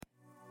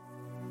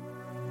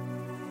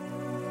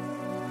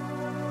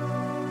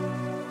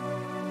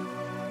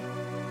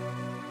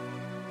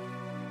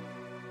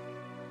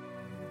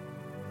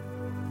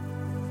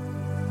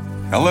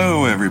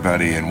Hello,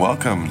 everybody, and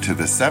welcome to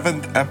the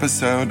 7th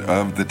episode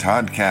of the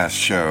Toddcast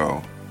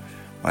Show.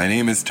 My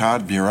name is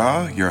Todd,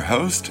 your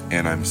host,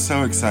 and I'm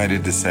so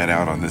excited to set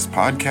out on this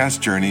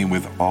podcast journey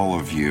with all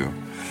of you.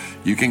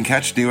 You can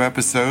catch new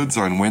episodes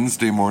on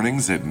Wednesday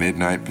mornings at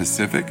midnight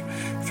Pacific,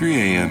 3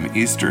 a.m.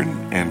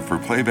 Eastern, and for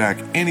playback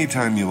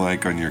anytime you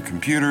like on your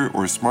computer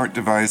or smart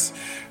device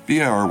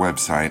via our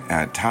website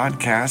at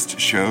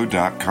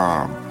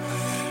toddcastshow.com.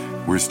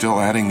 We're still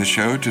adding the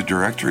show to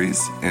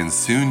directories, and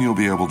soon you'll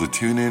be able to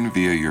tune in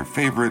via your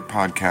favorite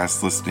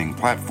podcast listening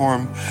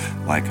platform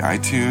like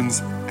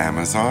iTunes,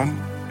 Amazon,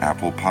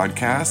 Apple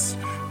Podcasts,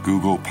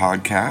 Google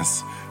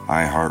Podcasts,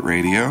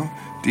 iHeartRadio,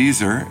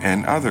 Deezer,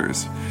 and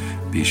others.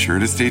 Be sure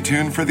to stay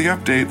tuned for the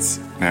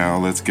updates. Now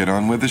let's get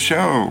on with the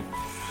show.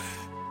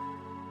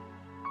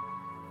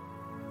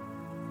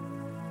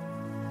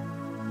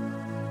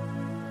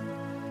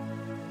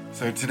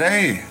 So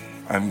today,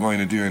 I'm going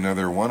to do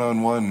another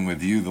one-on-one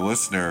with you, the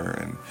listener,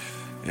 and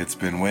it's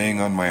been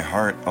weighing on my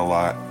heart a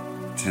lot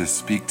to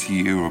speak to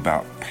you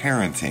about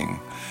parenting.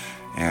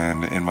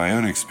 And in my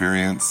own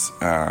experience,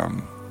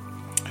 some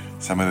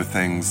of the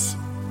things,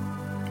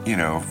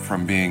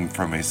 from being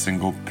from a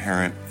single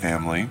parent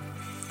family,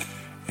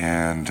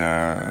 and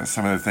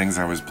some of the things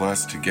I was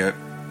blessed to get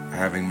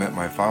having met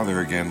my father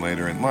again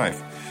later in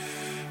life.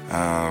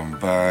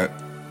 But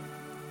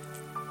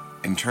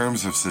in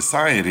terms of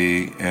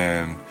society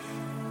and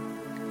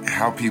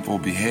how people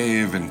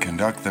behave and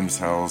conduct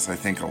themselves, I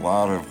think a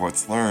lot of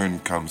what's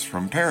learned comes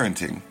from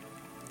parenting.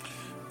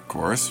 Of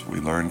course, we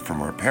learn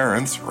from our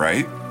parents,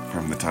 right?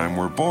 From the time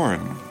we're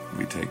born.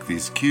 We take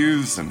these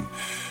cues and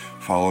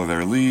follow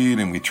their lead,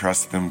 and we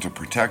trust them to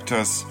protect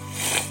us.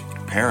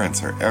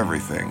 Parents are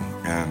everything,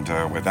 and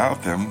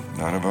without them,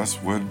 none of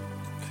us would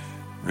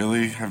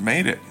really have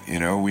made it.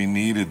 We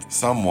needed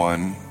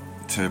someone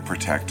to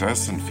protect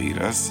us and feed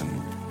us,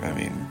 and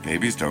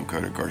babies don't go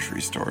to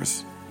grocery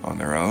stores on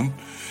their own,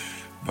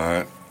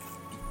 but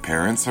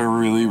parents are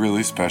really,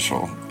 really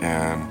special.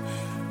 And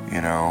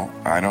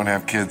I don't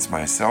have kids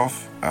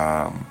myself,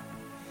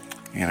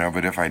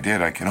 but if I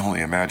did, I can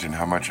only imagine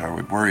how much I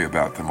would worry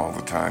about them all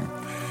the time.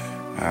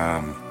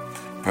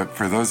 But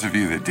for those of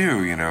you that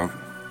do,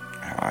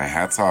 my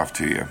hat's off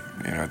to you.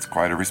 It's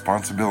quite a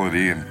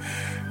responsibility, and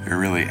you're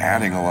really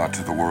adding a lot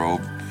to the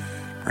world,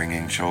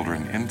 bringing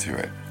children into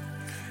it.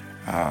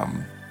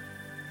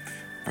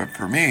 But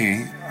for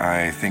me,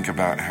 I think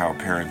about how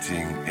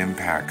parenting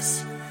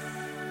impacts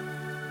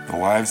the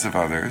lives of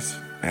others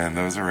and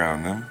those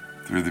around them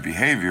through the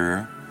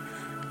behavior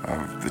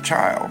of the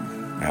child,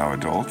 now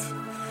adult.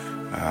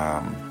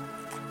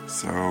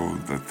 So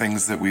the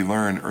things that we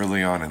learn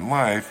early on in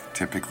life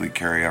typically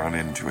carry on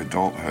into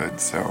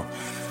adulthood. So,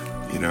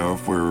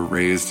 if we're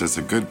raised as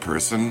a good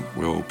person,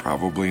 we'll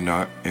probably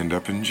not end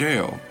up in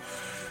jail.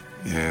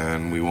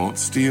 And we won't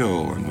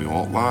steal, and we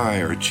won't lie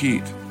or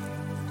cheat.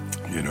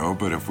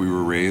 But if we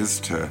were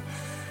raised to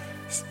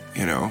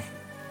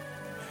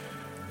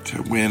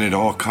win at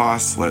all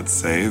costs, let's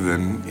say,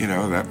 then,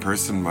 that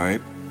person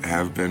might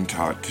have been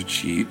taught to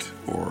cheat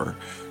or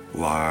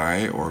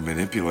lie or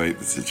manipulate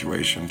the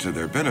situation to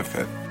their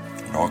benefit.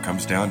 It all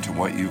comes down to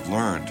what you've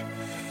learned,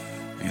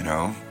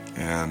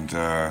 and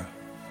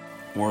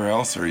where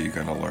else are you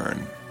going to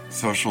learn?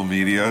 Social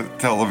media,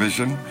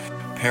 television.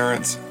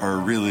 Parents are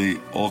really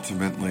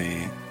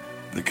ultimately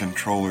the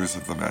controllers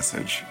of the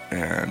message,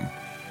 and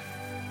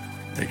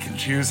they can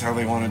choose how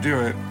they want to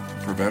do it,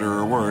 for better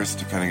or worse,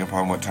 depending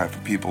upon what type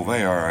of people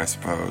they are, I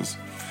suppose.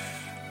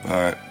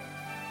 But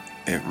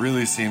it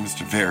really seems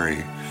to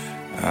vary.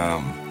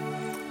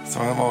 So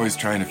I'm always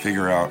trying to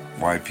figure out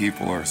why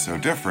people are so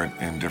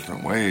different in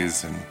different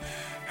ways, and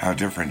how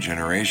different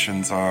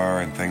generations are,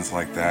 and things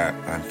like that.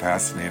 I'm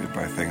fascinated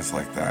by things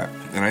like that.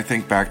 And I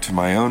think back to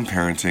my own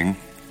parenting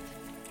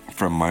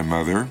from my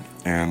mother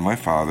and my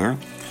father,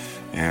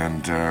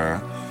 and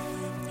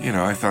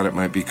I thought it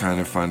might be kind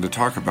of fun to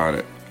talk about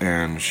it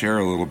and share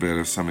a little bit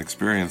of some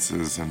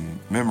experiences and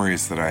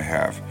memories that I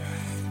have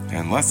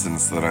and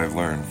lessons that I've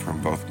learned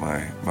from both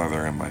my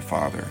mother and my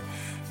father.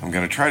 I'm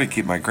going to try to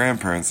keep my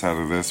grandparents out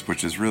of this,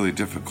 which is really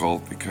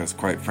difficult because,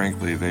 quite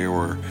frankly, they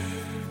were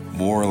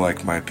more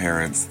like my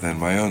parents than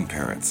my own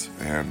parents.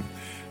 And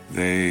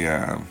they,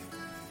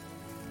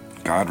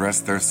 God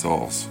rest their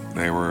souls,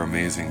 they were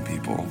amazing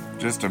people,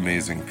 just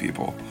amazing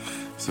people.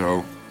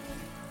 So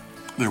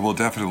there will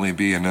definitely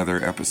be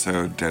another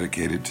episode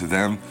dedicated to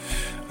them.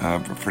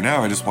 But for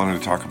now, I just wanted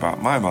to talk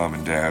about my mom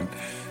and dad,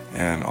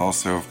 and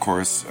also, of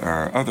course,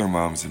 other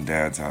moms and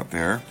dads out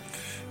there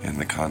in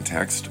the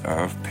context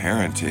of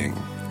parenting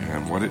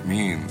and what it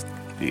means,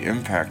 the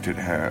impact it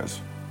has,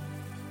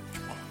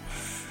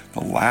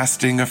 the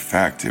lasting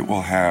effect it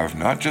will have,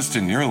 not just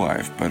in your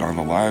life, but on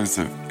the lives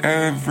of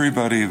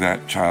everybody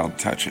that child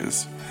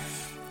touches.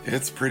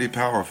 It's pretty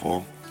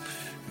powerful.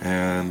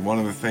 And one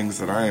of the things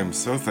that I am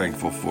so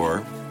thankful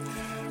for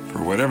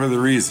whatever the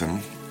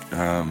reason,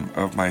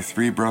 of my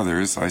three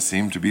brothers, I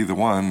seem to be the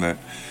one that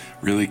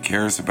really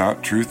cares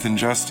about truth and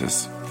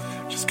justice,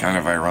 which is kind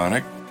of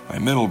ironic. My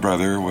middle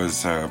brother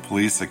was a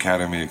police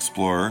academy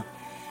explorer,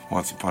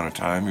 Once upon a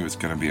time, he was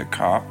going to be a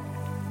cop,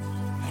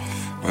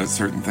 but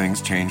certain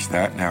things changed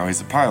that. Now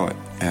he's a pilot.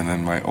 And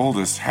then my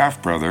oldest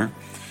half-brother,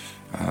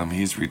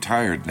 he's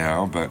retired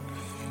now, but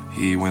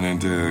he went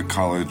into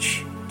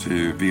college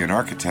to be an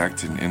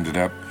architect and ended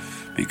up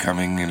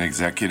becoming an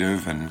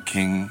executive and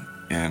king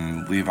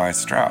in Levi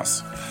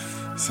Strauss.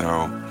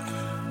 So,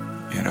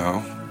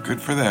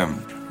 good for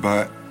them.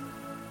 But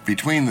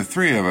between the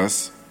three of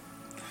us,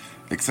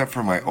 except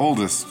for my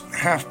oldest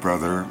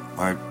half-brother,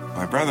 my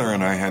brother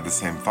and I had the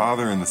same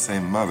father and the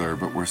same mother,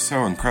 but we're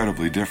so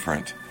incredibly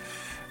different.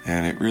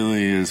 And it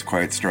really is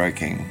quite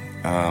striking.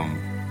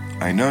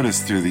 I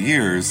noticed through the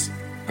years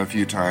a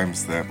few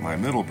times that my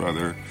middle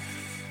brother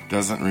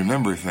doesn't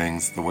remember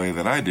things the way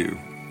that I do.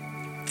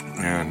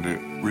 And it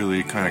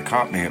really kind of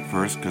caught me at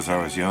first because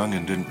I was young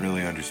and didn't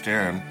really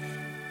understand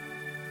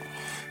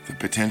the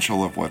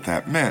potential of what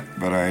that meant.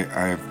 But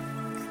I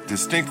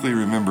distinctly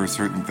remember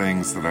certain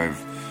things that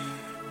I've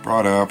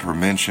brought up or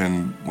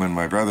mentioned when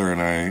my brother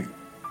and I,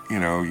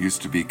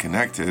 used to be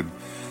connected,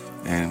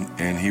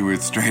 and he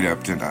would straight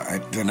up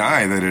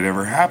deny that it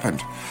ever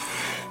happened.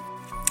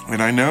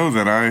 And I know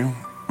that I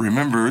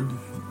remembered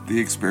the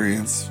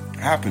experience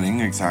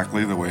happening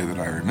exactly the way that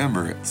I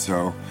remember it.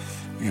 So,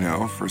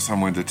 for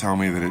someone to tell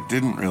me that it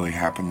didn't really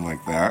happen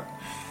like that,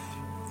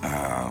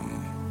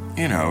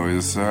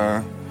 is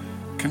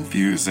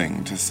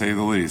confusing, to say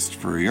the least,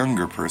 for a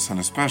younger person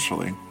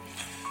especially.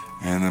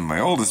 And then my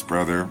oldest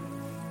brother,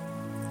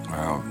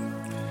 well,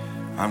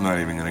 I'm not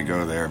even going to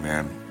go there,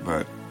 man,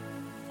 but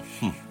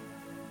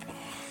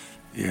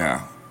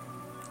yeah,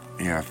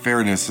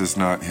 fairness is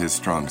not his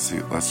strong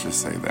suit, let's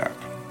just say that.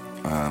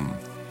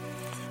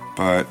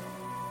 But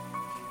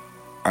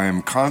I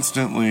am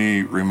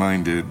constantly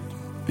reminded,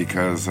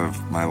 because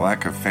of my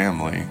lack of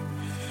family,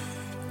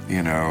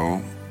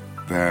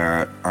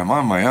 that I'm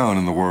on my own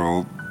in the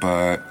world,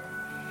 but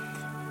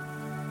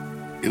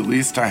at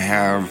least I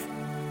have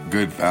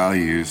good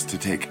values to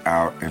take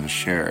out and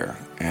share.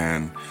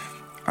 And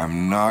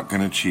I'm not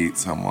going to cheat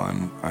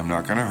someone. I'm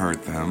not going to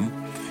hurt them,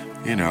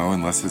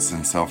 unless it's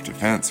in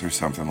self-defense or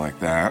something like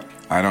that.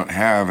 I don't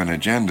have an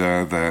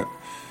agenda that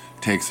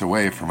takes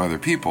away from other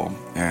people.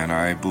 And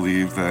I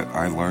believe that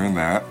I learned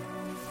that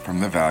from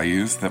the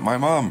values that my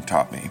mom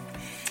taught me.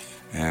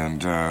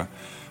 And,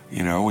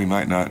 we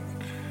might not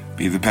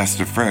be the best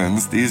of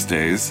friends these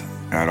days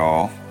at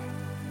all.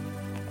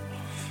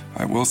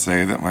 I will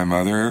say that my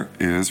mother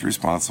is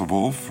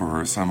responsible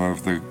for some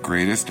of the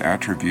greatest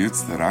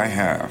attributes that I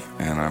have,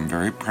 and I'm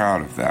very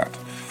proud of that.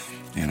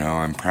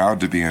 I'm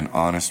proud to be an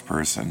honest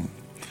person.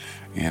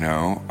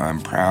 I'm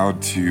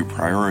proud to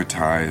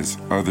prioritize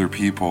other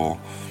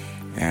people,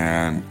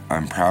 and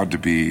I'm proud to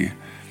be,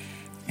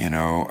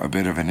 a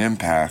bit of an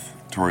empath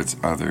towards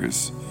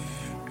others.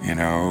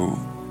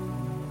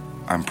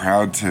 I'm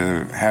proud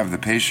to have the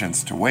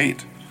patience to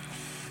wait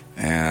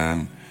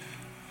and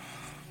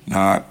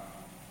not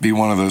be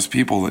one of those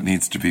people that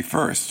needs to be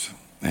first.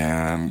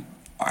 And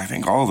I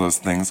think all of those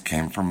things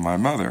came from my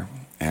mother.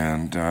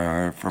 And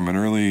from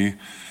the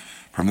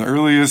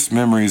earliest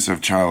memories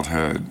of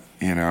childhood,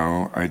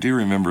 I do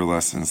remember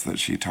lessons that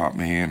she taught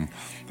me, and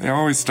they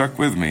always stuck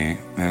with me.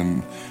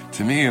 And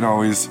to me, it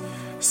always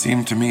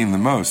seemed to mean the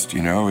most.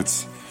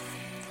 It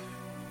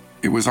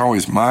was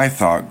always my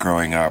thought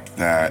growing up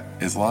that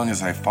as long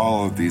as I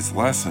followed these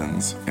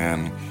lessons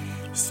and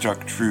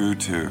stuck true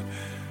to,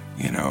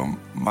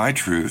 my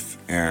truth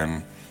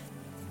and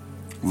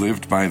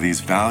lived by these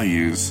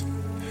values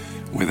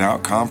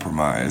without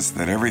compromise,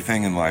 that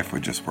everything in life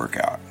would just work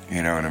out.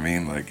 You know what I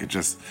mean?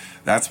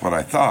 That's what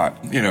I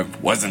thought.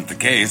 Wasn't the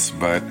case,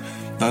 but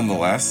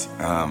nonetheless,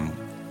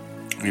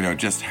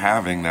 just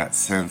having that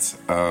sense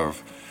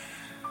of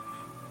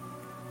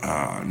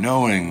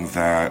knowing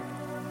that,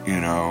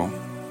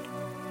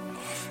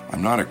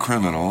 I'm not a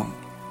criminal.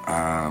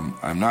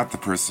 I'm not the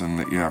person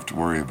that you have to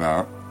worry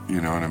about. You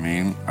know what I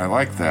mean? I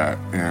like that.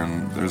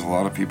 And there's a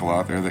lot of people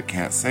out there that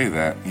can't say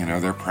that.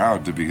 They're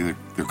proud to be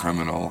the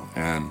criminal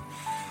and,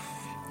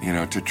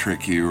 to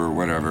trick you or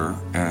whatever.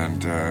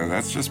 And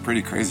that's just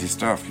pretty crazy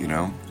stuff,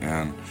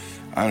 and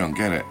I don't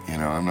get it.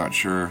 I'm not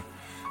sure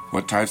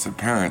what types of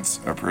parents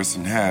a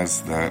person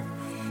has that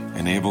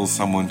enables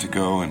someone to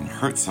go and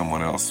hurt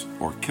someone else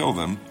or kill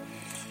them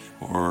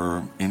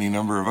or any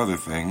number of other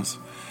things,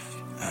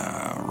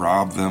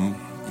 rob them,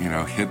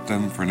 hit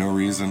them for no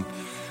reason.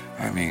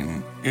 I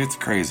mean, it's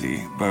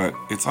crazy, but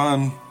it's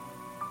on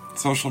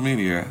social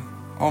media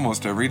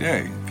almost every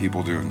day,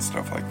 people doing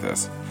stuff like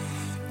this.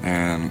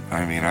 And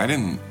I mean, I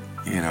didn't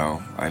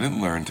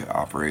learn to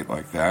operate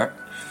like that.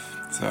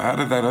 So how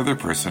did that other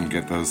person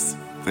get those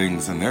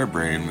things in their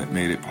brain that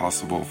made it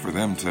possible for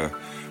them to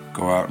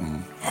go out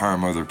and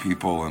harm other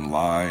people and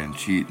lie and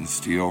cheat and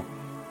steal?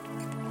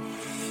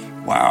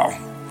 Wow,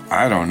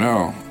 I don't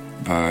know.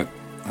 But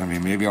I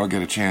mean, maybe I'll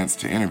get a chance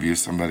to interview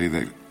somebody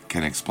that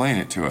can explain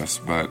it to us.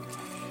 But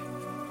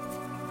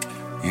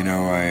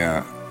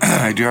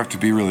I do have to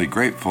be really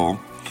grateful,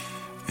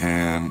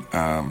 and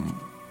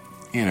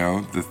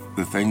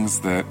the things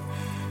that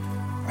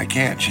I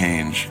can't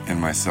change in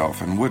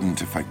myself and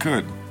wouldn't if I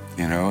could,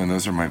 and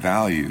those are my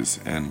values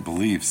and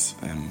beliefs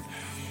and,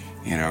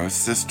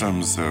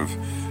 systems of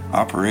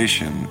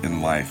operation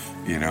in life.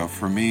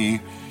 For me,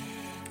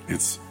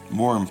 it's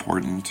more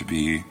important to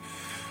be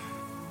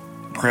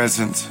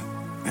present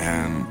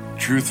and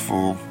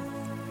truthful,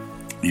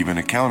 even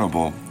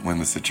accountable when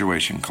the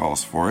situation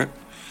calls for it.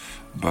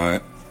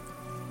 But,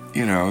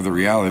 the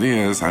reality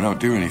is I don't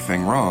do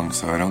anything wrong,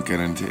 so I don't get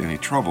into any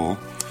trouble.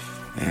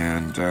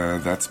 And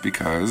that's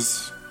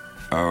because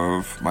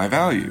of my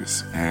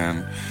values.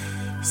 And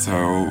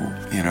so,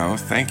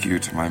 thank you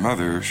to my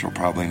mother. She'll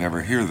probably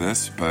never hear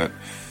this, but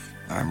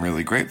I'm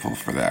really grateful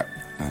for that.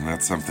 And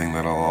that's something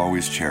that I'll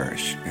always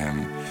cherish.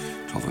 And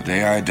till the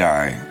day I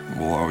die,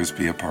 will always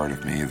be a part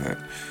of me that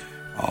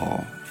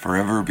I'll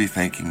forever be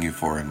thanking you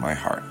for in my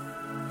heart.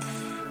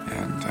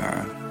 And,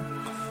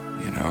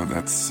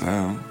 that's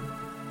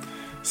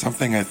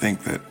something I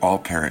think that all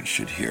parents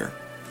should hear.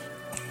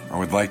 I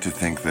would like to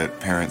think that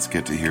parents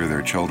get to hear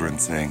their children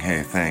saying,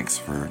 hey, thanks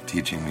for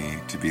teaching me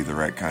to be the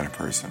right kind of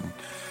person.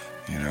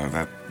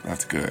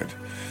 That's good.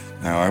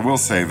 Now, I will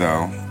say,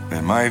 though,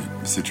 in my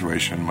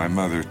situation, my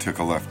mother took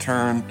a left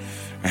turn,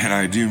 and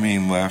I do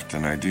mean left,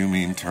 and I do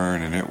mean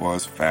turn, and it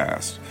was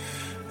fast.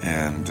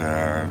 And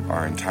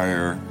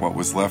what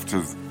was left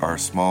of our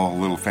small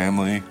little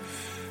family,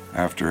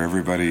 after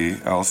everybody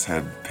else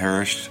had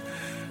perished,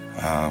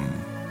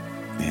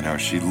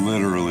 she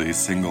literally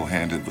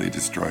single-handedly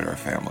destroyed our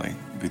family,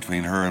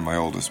 between her and my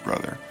oldest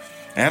brother,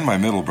 and my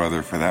middle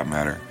brother for that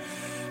matter.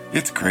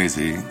 It's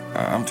crazy.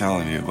 I'm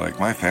telling you,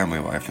 my family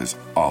life is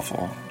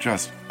awful,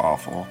 just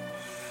awful.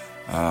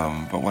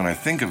 But when I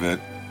think of it,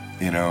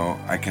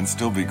 I can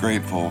still be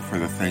grateful for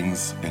the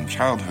things in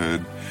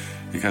childhood,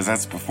 because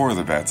that's before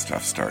the bad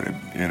stuff started.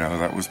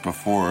 That was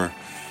before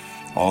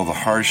all the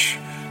harsh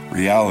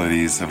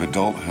realities of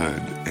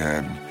adulthood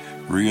and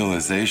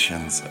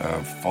realizations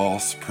of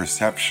false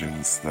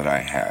perceptions that I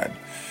had,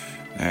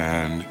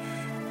 and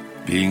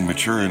being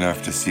mature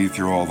enough to see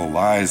through all the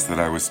lies that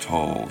I was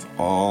told,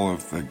 all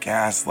of the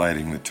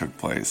gaslighting that took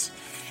place.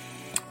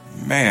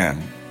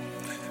 Man,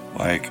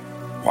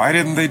 why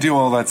didn't they do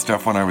all that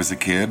stuff when I was a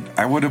kid?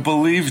 I would have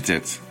believed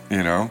it,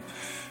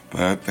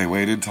 but they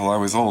waited till I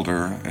was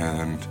older,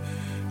 and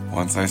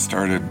once I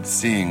started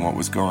seeing what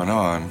was going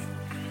on,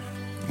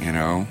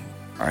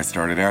 I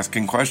started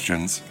asking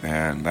questions,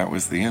 and that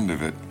was the end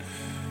of it.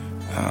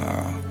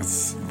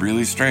 It's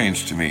really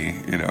strange to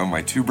me,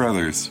 my two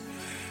brothers,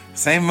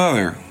 same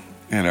mother,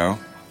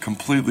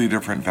 completely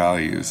different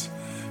values.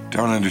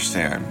 Don't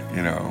understand,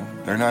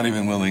 they're not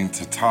even willing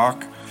to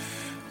talk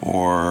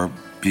or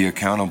be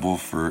accountable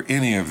for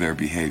any of their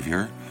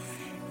behavior.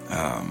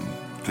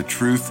 The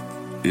truth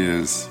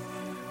is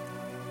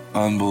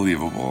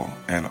unbelievable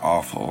and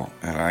awful,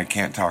 and I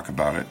can't talk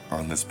about it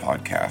on this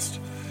podcast.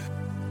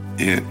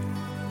 It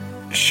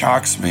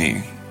shocks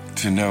me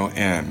to no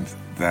end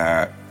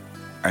that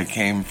I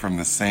came from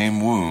the same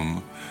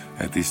womb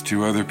that these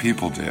two other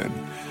people did,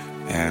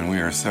 and we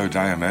are so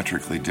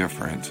diametrically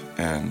different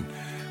and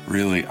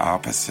really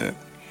opposite.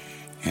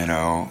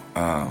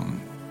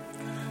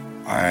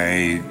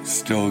 I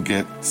still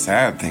get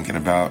sad thinking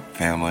about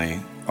family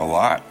a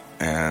lot,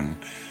 and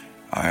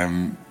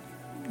I'm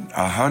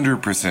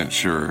 100%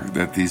 sure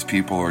that these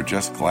people are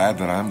just glad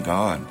that I'm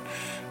gone.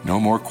 No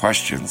more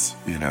questions,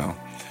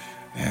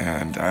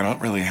 And I don't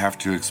really have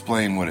to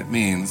explain what it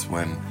means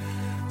when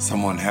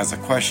someone has a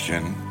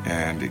question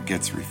and it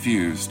gets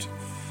refused.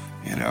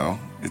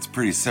 It's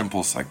pretty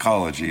simple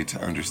psychology to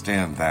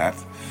understand that.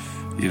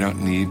 You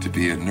don't need to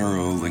be a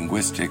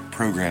neuro-linguistic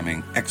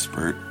programming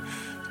expert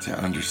to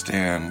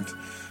understand,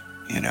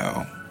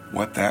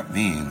 what that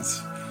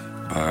means.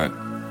 But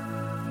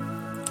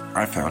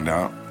I found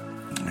out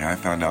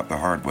the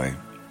hard way.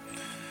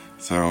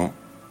 So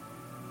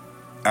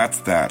that's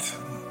that.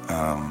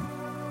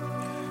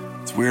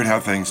 It's weird how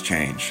things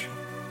change.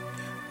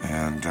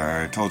 And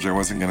I told you I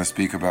wasn't going to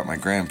speak about my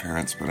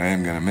grandparents, but I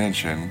am going to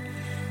mention,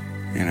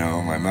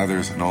 my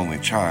mother's an only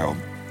child.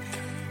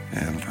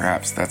 And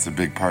perhaps that's a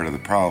big part of the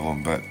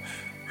problem, but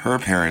her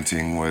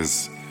parenting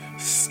was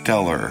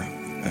stellar.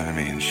 I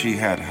mean, she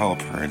had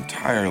help her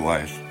entire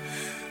life.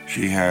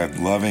 She had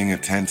loving,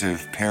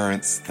 attentive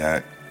parents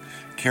that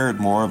cared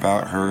more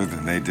about her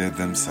than they did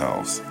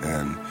themselves.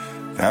 And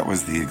that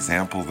was the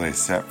example they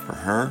set for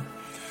her.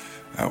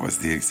 That was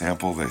the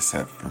example they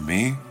set for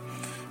me.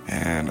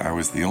 And I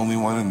was the only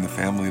one in the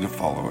family to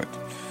follow it.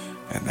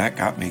 And that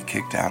got me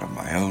kicked out of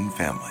my own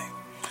family.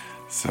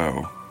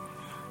 So,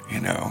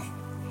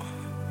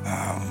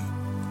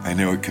 I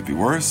know it could be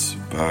worse,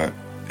 but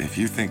if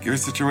you think your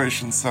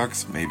situation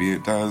sucks, maybe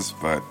it does,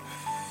 but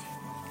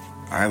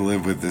I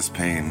live with this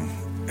pain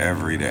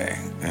every day,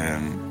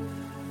 and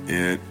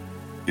it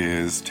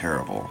is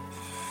terrible.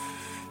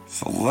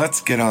 So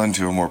let's get on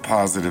to a more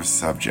positive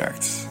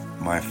subject.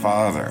 My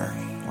father,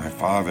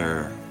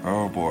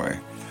 oh boy,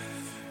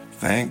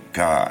 thank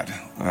God.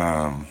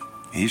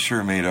 He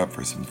sure made up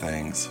for some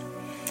things.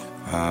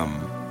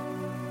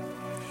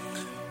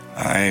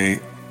 I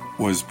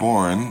was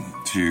born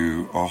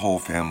to a whole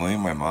family.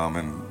 My mom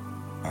and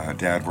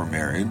dad were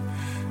married,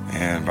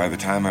 And by the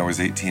time I was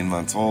 18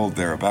 months old,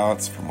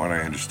 thereabouts, from what I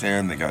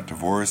understand, they got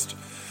divorced.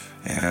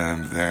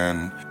 And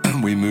then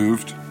we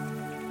moved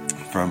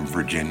from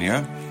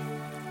Virginia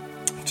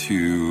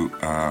to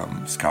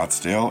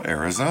Scottsdale,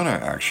 Arizona,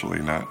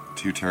 actually, not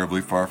too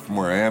terribly far from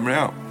where I am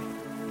now.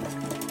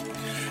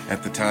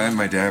 At the time,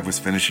 my dad was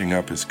finishing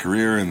up his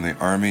career in the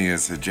Army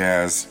as a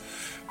jazz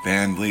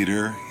band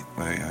leader.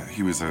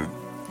 He was a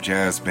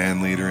jazz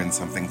band leader in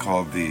something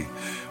called the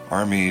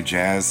Army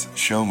Jazz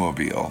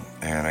Showmobile,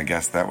 and I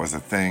guess that was a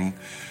thing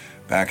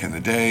back in the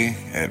day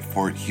at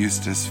Fort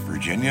Eustis,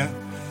 Virginia.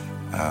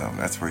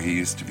 That's where he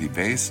used to be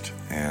based,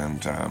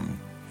 and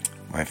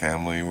my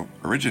family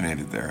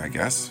originated there, I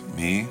guess.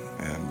 Me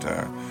and,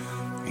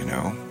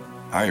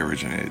 I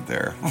originated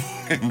there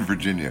in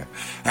Virginia.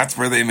 That's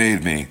where they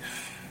made me.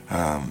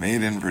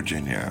 Made in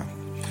Virginia.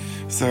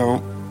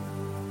 So,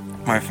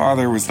 my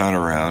father was not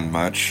around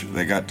much.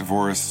 They got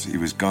divorced. He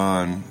was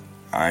gone.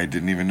 I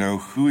didn't even know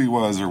who he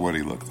was or what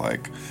he looked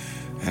like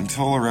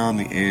until around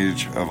the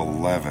age of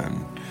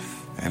 11.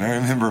 And I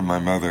remember my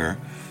mother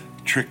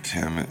tricked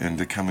him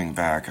into coming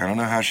back. I don't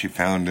know how she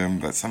found him,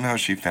 but somehow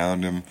she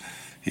found him.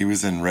 He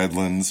was in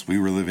Redlands. We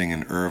were living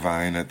in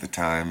Irvine at the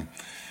time.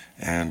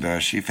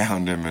 And she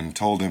found him and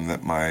told him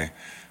that my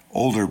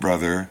older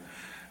brother,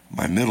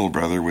 my middle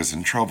brother, was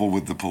in trouble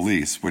with the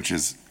police, which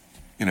is,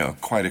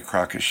 quite a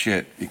crock of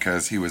shit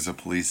because he was a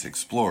police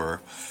explorer.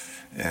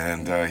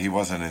 And he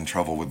wasn't in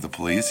trouble with the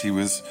police. He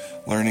was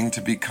learning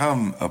to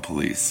become a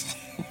police.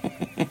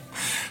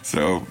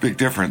 So, big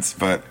difference.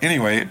 But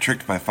anyway, it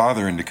tricked my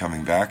father into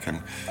coming back,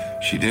 and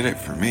she did it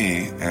for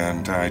me.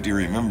 And I do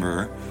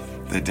remember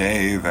the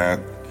day that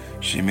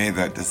she made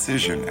that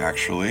decision,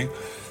 actually.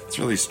 It's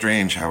really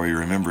strange how we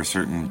remember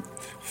certain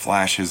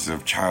flashes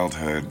of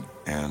childhood,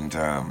 and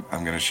I'm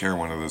going to share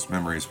one of those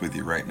memories with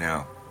you right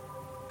now.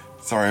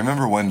 So I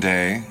remember one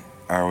day,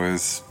 I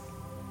was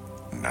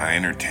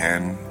 9 or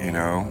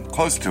 10,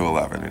 close to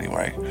 11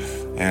 anyway.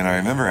 And I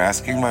remember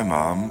asking my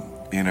mom,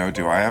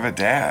 do I have a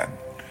dad?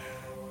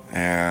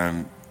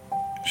 And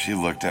she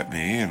looked at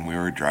me, and we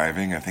were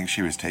driving. I think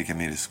she was taking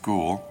me to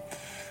school.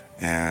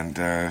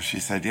 And she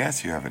said,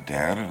 yes, you have a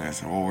dad. And I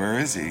said, well, where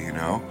is he,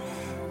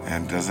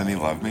 And doesn't he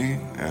love me?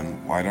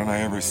 And why don't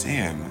I ever see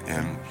him?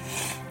 And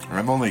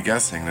I'm only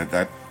guessing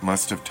that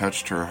must have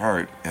touched her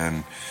heart.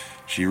 And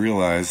she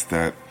realized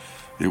that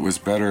it was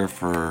better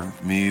for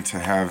me to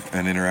have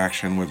an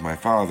interaction with my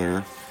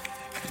father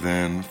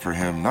than for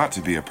him not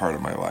to be a part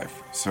of my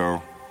life.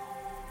 So,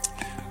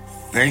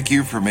 thank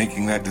you for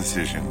making that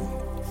decision.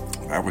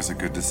 That was a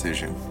good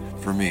decision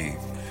for me.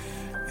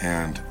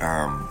 And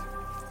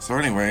so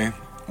anyway,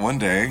 one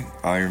day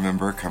I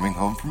remember coming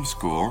home from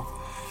school,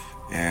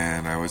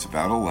 and I was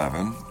about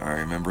 11. I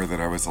remember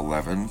that I was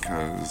 11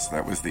 because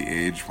that was the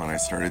age when I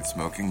started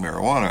smoking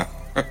marijuana.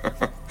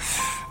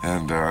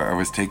 And I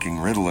was taking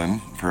Ritalin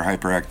for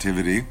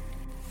hyperactivity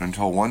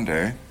until one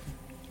day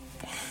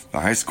the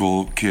high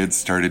school kids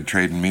started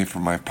trading me for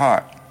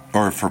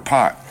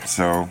pot.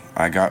 So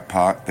I got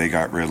pot, they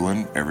got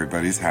Ritalin,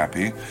 everybody's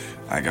happy.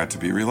 I got to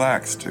be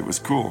relaxed. It was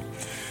cool.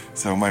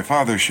 So my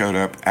father showed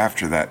up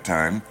after that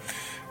time,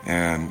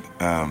 and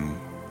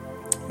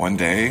one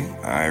day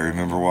I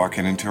remember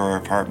walking into our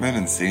apartment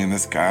and seeing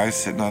this guy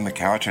sitting on the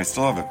couch. I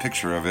still have a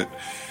picture of it.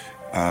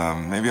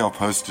 Maybe I'll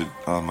post it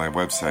on my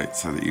website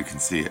so that you can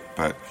see it.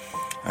 But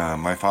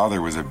my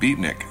father was a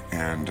beatnik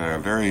and a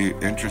very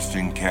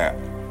interesting cat.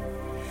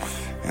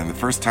 And the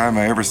first time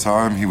I ever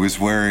saw him, he was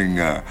wearing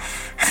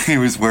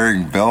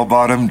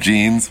bell-bottom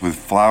jeans with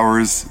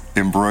flowers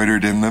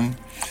embroidered in them,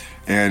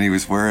 and he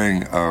was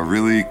wearing a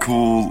really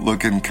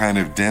cool-looking kind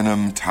of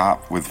denim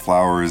top with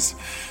flowers,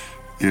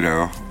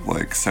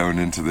 sewn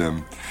into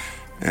them.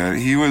 And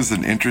he was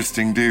an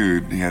interesting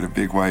dude. He had a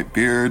big white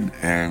beard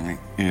and,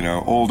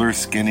 older,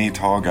 skinny,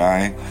 tall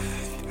guy.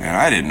 And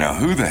I didn't know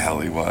who the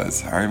hell he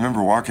was. I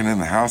remember walking in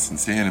the house and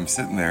seeing him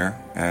sitting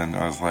there, and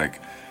I was like,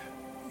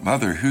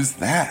 Mother, who's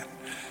that?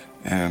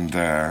 And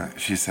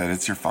she said,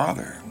 it's your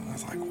father. And I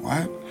was like,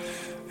 what?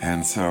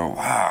 And so,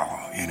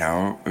 wow,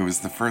 it was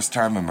the first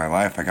time in my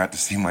life I got to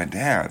see my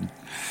dad.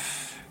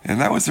 And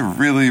that was a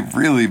really,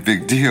 really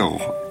big deal.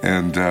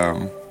 And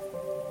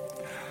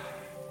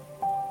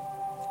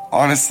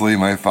honestly,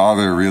 my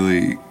father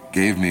really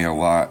gave me a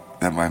lot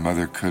that my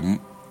mother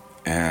couldn't.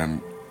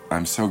 And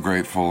I'm so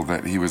grateful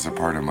that he was a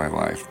part of my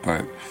life.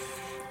 But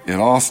it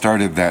all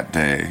started that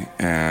day.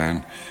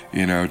 And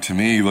to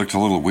me, he looked a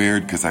little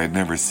weird because I had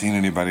never seen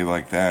anybody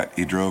like that.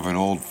 He drove an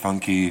old,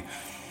 funky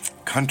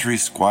Country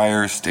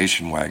Squire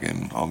station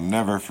wagon. I'll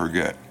never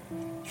forget.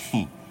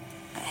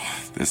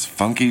 This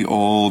funky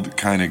old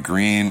kind of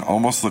green,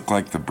 almost looked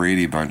like the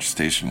Brady Bunch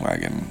station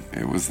wagon.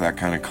 It was that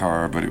kind of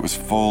car, but it was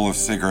full of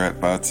cigarette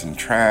butts and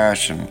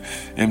trash and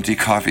empty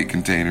coffee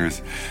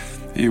containers.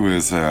 He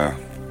was a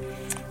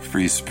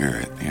free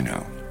spirit,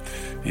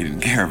 He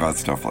didn't care about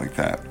stuff like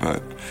that,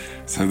 but...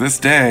 So this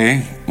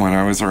day, when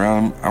I was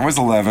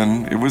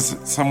 11, it was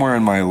somewhere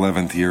in my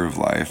 11th year of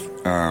life.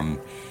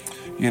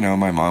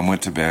 My mom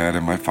went to bed,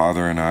 and my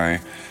father and I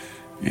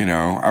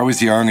I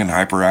was young and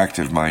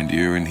hyperactive, mind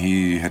you, and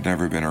he had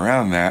never been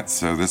around that.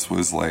 So this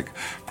was like,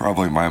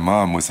 probably my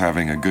mom was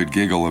having a good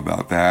giggle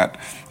about that.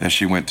 As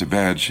she went to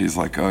bed, she's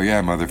like, oh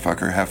yeah,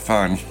 motherfucker, have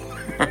fun.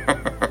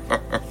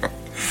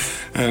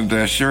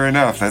 And sure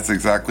enough, that's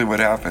exactly what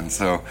happened.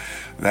 So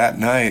that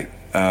night,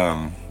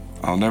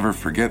 I'll never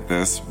forget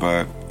this,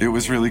 but it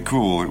was really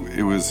cool.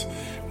 It was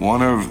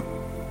one of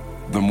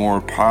the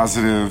more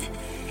positive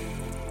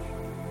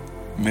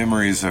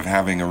memories of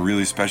having a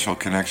really special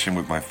connection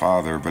with my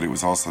father, but it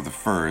was also the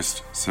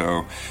first.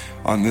 So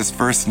on this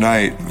first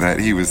night that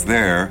he was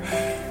there,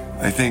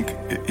 I think,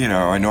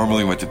 I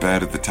normally went to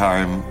bed at the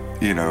time,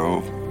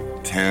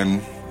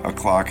 10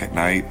 o'clock at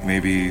night,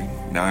 maybe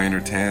 9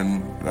 or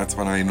 10. That's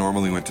when I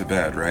normally went to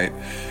bed, right?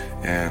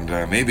 And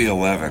maybe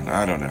 11,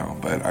 I don't know.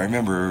 But I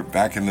remember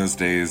back in those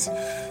days,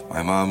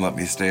 my mom let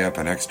me stay up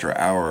an extra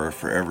hour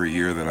for every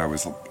year that I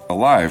was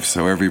alive.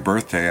 So every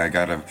birthday, I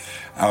got an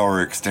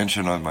hour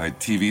extension on my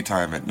TV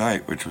time at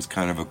night, which was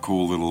kind of a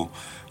cool little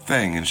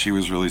thing. And she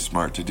was really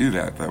smart to do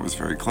that. That was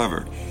very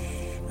clever.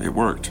 It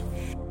worked.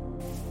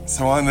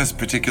 So on this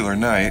particular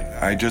night,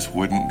 I just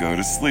wouldn't go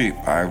to sleep.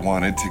 I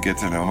wanted to get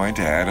to know my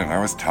dad, and I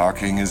was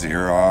talking his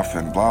ear off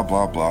and blah,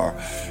 blah, blah.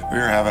 We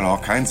were having all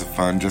kinds of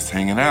fun just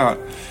hanging out.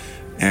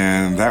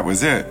 And that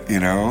was it,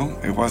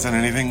 It wasn't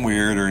anything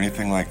weird or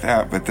anything like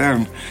that. But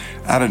then,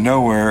 out of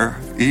nowhere,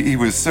 he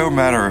was so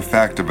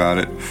matter-of-fact about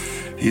it.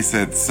 He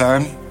said,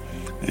 son,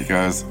 he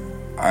goes,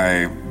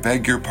 I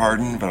beg your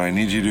pardon, but I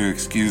need you to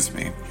excuse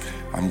me.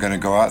 I'm going to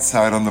go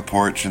outside on the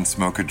porch and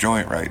smoke a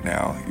joint right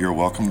now. You're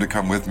welcome to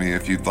come with me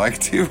if you'd like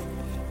to.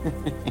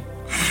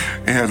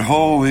 And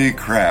holy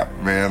crap,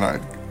 man, I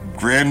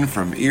grinned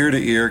from ear to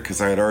ear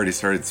because I had already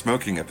started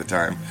smoking at the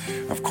time.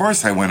 Of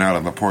course I went out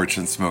on the porch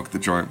and smoked the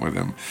joint with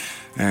him.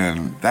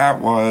 And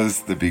that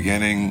was the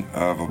beginning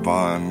of a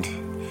bond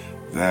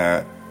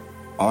that,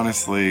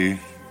 honestly,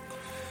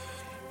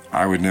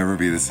 I would never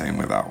be the same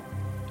without.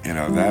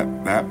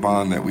 That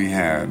bond that we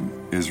had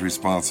is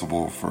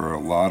responsible for a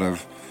lot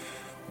of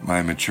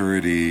my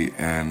maturity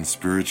and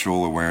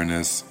spiritual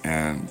awareness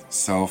and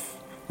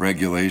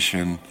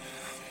self-regulation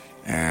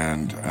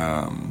and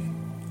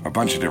a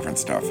bunch of different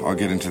stuff. I'll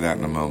get into that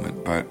in a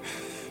moment. But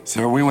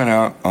so we went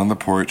out on the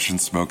porch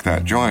and smoked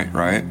that joint,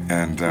 right?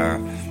 And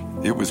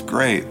it was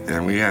great,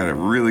 and we had a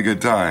really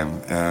good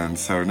time. And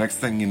so next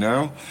thing you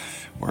know,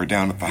 we're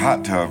down at the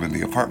hot tub in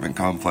the apartment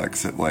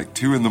complex at like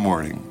 2 a.m.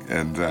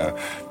 And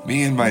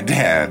me and my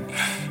dad,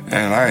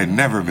 and I had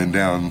never been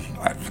down,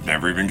 I'd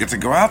never even get to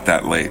go out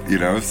that late,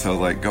 So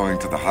like going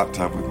to the hot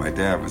tub with my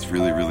dad was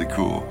really, really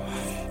cool.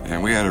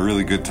 And we had a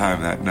really good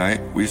time that night.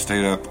 We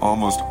stayed up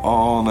almost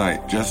all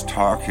night just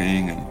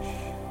talking and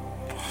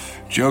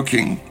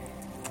joking.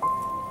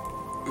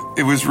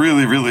 It was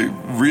really, really,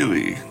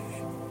 really,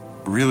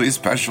 really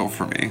special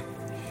for me.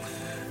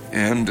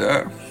 And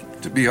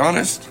to be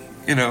honest,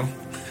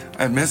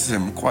 I miss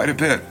him quite a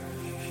bit.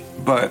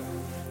 But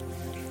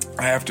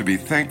I have to be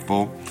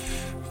thankful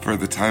for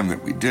the time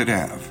that we did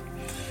have.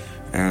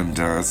 And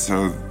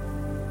so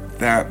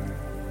that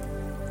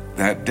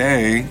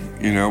day,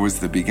 was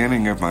the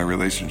beginning of my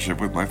relationship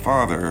with my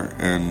father,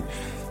 and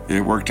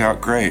it worked out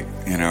great.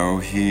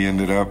 He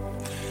ended up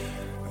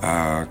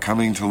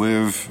coming to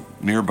live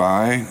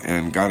nearby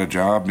and got a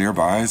job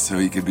nearby so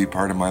he could be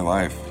part of my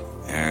life.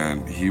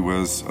 And he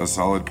was a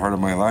solid part of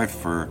my life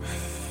for,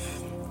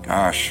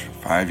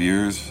 5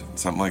 years,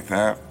 something like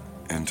that,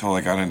 until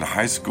I got into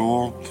high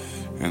school.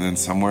 And then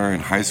somewhere in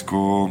high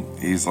school,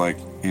 he's like,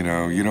 you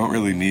don't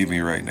really need me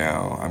right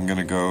now. I'm going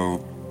to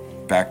go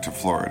back to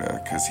Florida,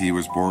 because he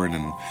was born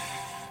in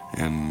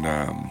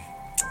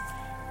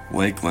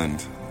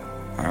Lakeland.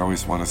 I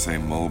always want to say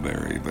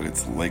Mulberry, but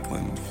it's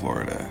Lakeland,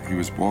 Florida. He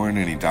was born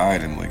and he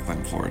died in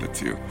Lakeland, Florida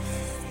too.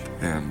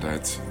 And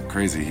it's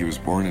crazy. He was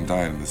born and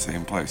died in the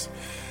same place.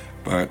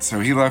 But so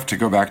he left to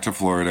go back to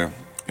Florida,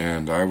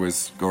 and I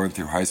was going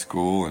through high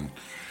school and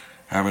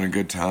having a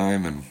good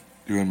time and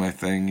doing my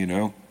thing,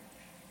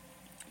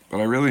 But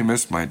I really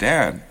missed my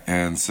dad.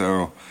 And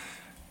so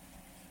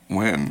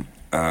when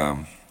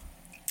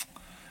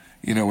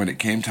when it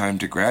came time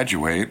to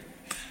graduate,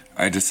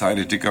 I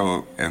decided to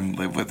go and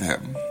live with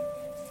him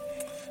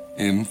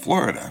in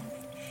Florida.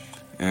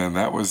 And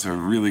that was a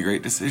really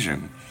great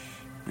decision,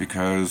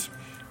 because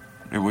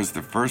it was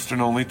the first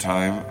and only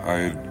time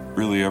I'd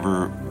really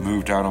ever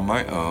moved out on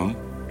my own.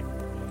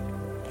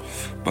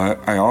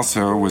 But I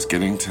also was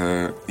getting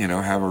to,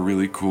 have a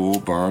really cool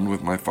bond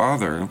with my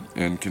father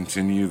and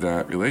continue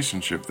that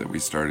relationship that we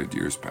started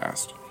years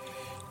past.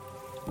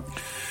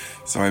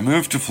 So I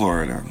moved to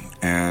Florida,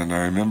 and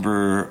I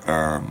remember,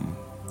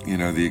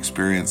 the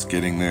experience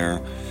getting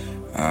there.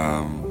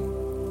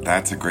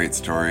 That's a great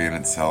story in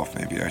itself.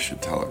 Maybe I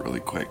should tell it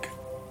really quick.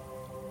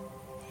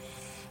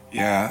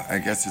 Yeah, I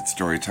guess it's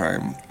story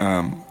time.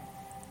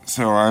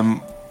 So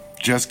I'm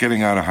just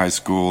getting out of high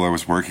school. I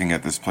was working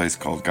at this place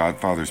called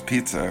Godfather's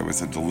Pizza. I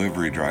was a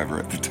delivery driver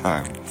at the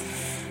time.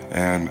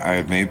 And I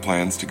had made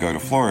plans to go to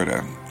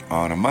Florida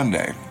on a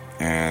Monday.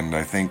 And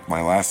I think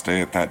my last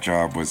day at that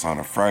job was on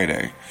a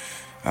Friday.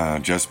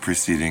 just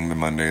preceding the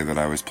Monday that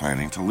I was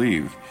planning to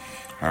leave.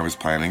 I was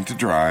planning to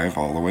drive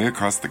all the way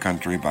across the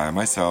country by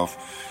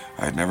myself.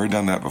 I'd never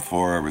done that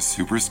before. I was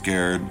super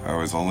scared. I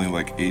was only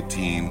like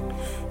 18,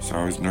 so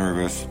I was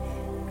nervous.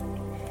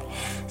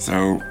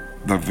 So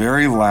the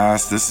very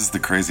last, this is the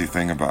crazy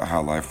thing about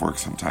how life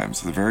works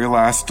sometimes. The very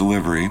last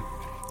delivery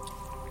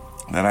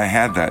that I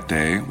had that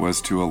day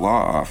was to a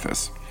law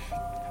office.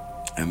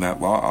 And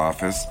that law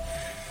office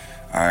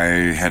I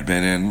had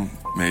been in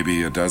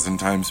maybe a dozen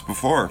times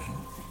before.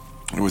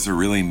 It was a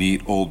really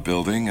neat old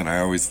building, and I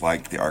always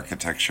liked the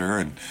architecture.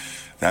 And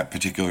that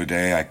particular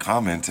day, I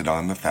commented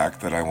on the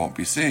fact that I won't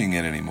be seeing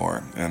it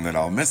anymore and that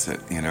I'll miss it,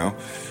 you know.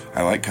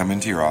 I like coming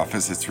to your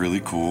office. It's really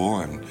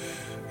cool. And,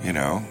 you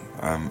know,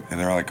 and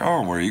they're like,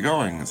 oh, where are you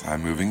going?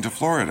 I'm moving to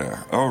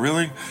Florida. Oh,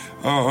 really?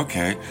 Oh,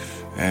 okay.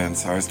 And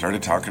so I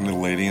started talking to the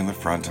lady in the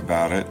front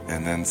about it.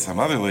 And then some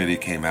other lady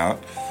came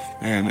out,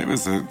 and it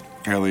was a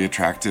fairly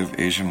attractive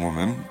Asian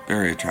woman,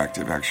 very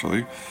attractive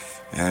actually.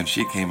 And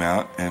she came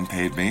out and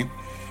paid me.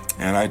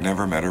 And I'd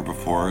never met her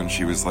before, and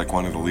she was like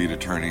one of the lead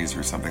attorneys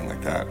or something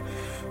like that.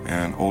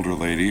 An older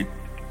lady.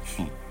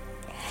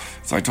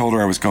 So I told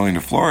her I was going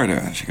to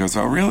Florida, and she goes,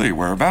 oh, really?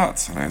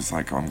 Whereabouts? And I was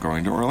like, oh, I'm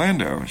going to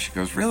Orlando. And she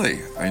goes,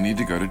 really? I need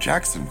to go to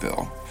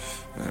Jacksonville.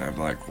 And I'm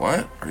like,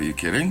 what? Are you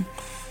kidding?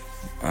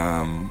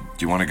 Do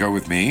you want to go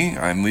with me?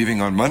 I'm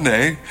leaving on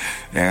Monday,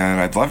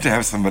 and I'd love to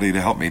have somebody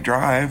to help me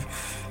drive.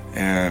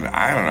 And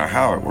I don't know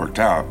how it worked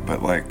out,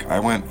 but like I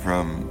went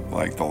from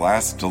like the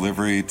last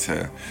delivery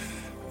to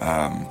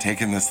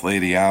taking this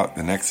lady out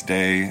the next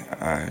day.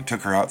 I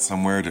took her out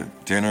somewhere to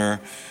dinner,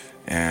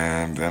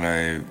 and then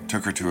I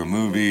took her to a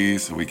movie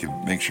so we could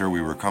make sure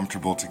we were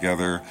comfortable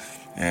together,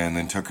 and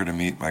then took her to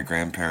meet my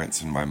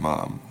grandparents and my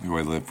mom, who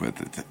I lived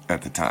with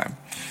at the time.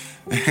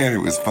 And it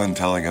was fun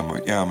telling them,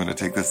 yeah, I'm going to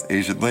take this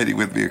Asian lady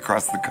with me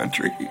across the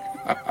country.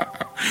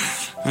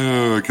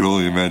 Oh, I can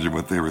only imagine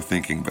what they were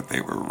thinking, but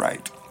they were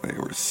right. They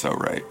were so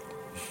right.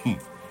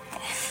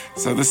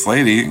 So this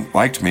lady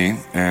liked me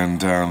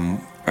and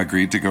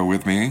agreed to go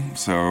with me.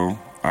 So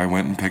I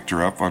went and picked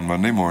her up on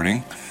Monday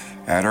morning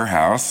at her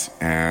house,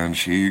 and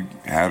she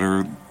had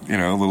her, you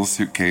know, little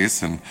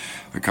suitcase and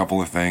a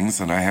couple of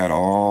things, and I had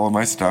all of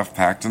my stuff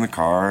packed in the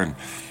car, and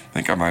I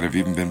think I might have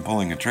even been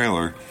pulling a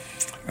trailer.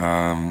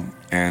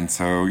 And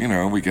so, you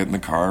know, we get in the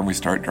car and we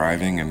start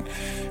driving, and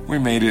we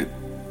made it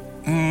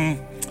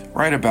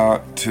right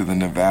about to the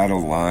Nevada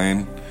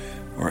line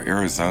or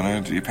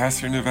Arizona. Did you pass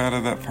through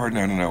Nevada that part?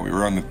 No. We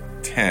were on the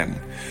 10.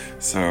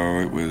 So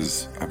it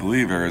was, I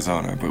believe,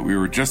 Arizona, but we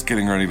were just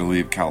getting ready to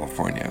leave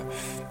California.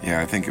 Yeah,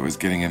 I think it was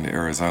getting into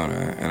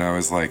Arizona. And I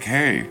was like,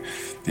 hey,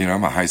 you know,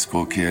 I'm a high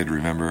school kid,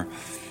 remember?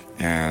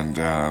 And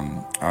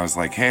I was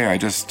like, hey, I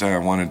just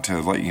wanted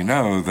to let you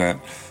know that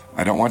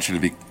I don't want you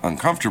to be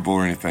uncomfortable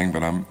or anything,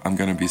 but I'm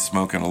going to be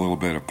smoking a little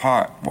bit of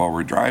pot while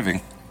we're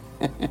driving.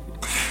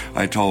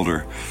 I told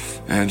her.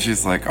 And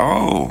she's like,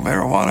 oh,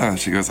 marijuana.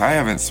 She goes, I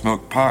haven't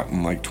smoked pot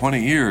in like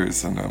 20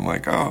 years. And I'm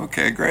like, oh,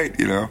 okay, great.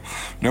 You know,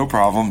 no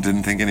problem.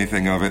 Didn't think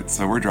anything of it.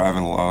 So we're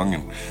driving along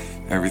and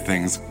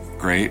everything's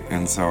great.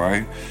 And so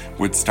I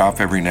would stop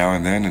every now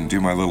and then and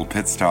do my little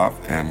pit stop.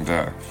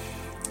 And,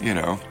 you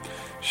know,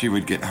 she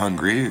would get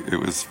hungry. It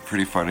was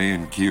pretty funny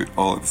and cute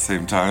all at the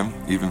same time,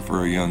 even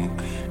for a young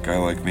guy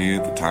like me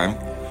at the time.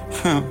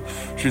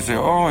 She'd say,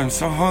 oh, I'm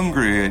so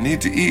hungry. I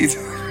need to eat.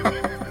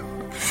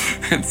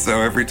 And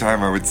so every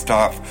time I would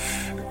stop,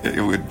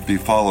 it would be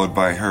followed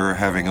by her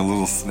having a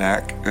little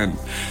snack. And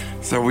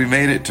so we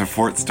made it to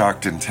Fort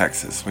Stockton,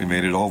 Texas. We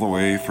made it all the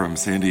way from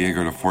San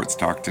Diego to Fort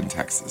Stockton,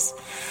 Texas.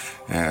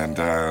 And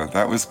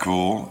that was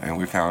cool. And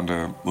we found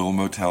a little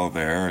motel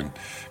there and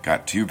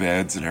got 2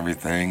 beds and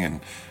everything.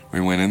 And we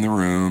went in the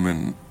room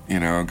and,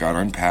 you know, got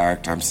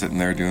unpacked. I'm sitting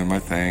there doing my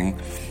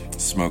thing,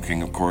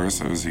 smoking, of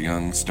course. I was a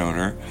young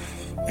stoner.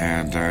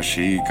 And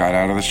she got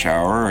out of the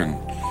shower and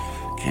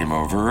came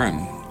over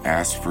and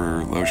asked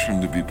for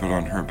lotion to be put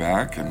on her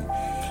back, and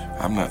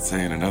I'm not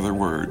saying another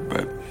word,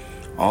 but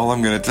all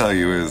I'm going to tell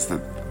you is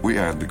that we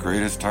had the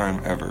greatest time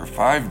ever.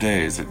 5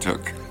 days it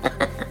took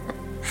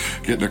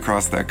getting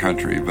across that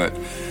country, but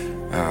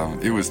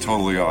it was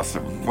totally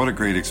awesome. What a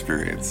great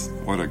experience.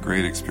 What a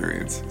great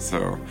experience.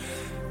 So,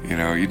 you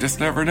know, you just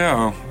never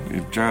know.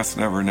 You just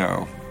never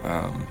know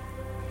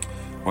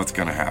what's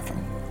going to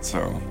happen.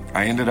 So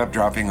I ended up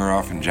dropping her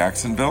off in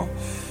Jacksonville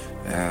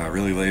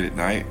really late at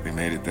night. We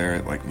made it there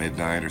at like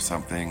midnight or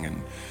something,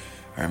 and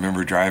I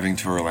remember driving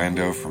to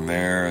Orlando from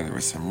there, and there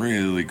was some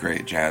really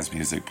great jazz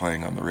music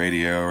playing on the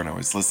radio, and I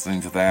was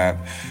listening to that,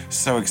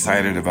 so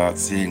excited about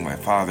seeing my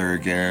father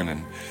again,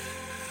 and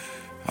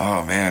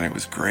oh man, it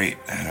was great.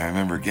 And I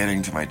remember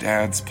getting to my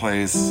dad's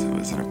place. It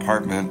was an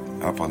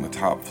apartment up on the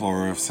top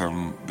floor of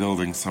some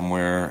building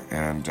somewhere,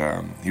 and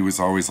he was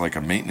always like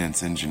a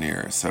maintenance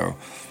engineer, so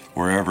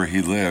wherever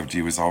he lived,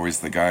 he was always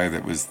the guy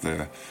that was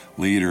the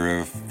leader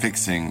of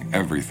fixing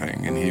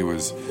everything, and he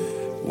was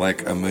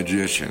like a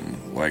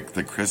magician, like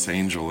the Chris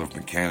Angel of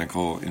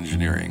mechanical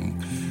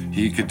engineering.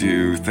 He could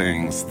do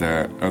things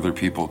that other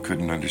people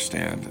couldn't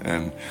understand,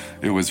 and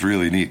it was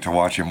really neat to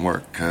watch him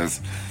work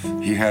because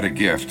he had a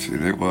gift,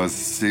 and it was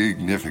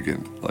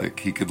significant. Like,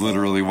 he could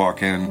literally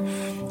walk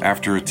in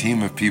after a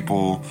team of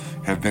people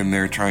have been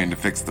there trying to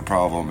fix the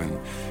problem and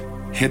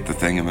hit the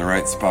thing in the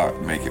right spot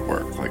and make it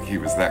work. Like, he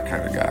was that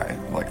kind of guy,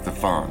 like the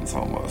Fonz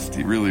almost.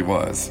 He really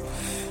was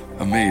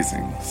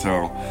amazing.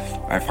 So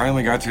I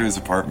finally got to his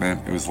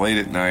apartment. It was late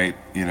at night.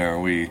 You know,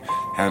 we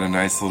had a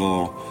nice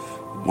little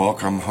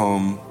welcome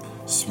home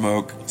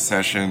smoke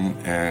session,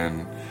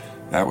 and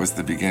that was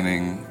the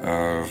beginning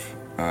of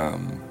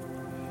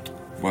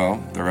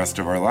the rest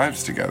of our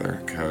lives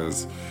together.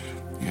 Because,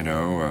 you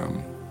know,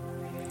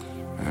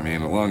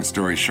 a long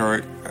story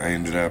short, I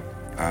ended up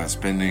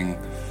spending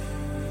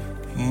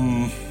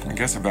I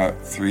guess about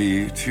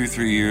 3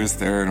 years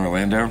there in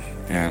Orlando,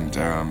 and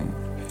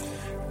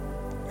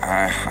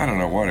I don't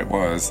know what it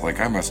was. Like,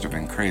 I must have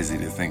been crazy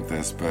to think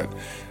this, but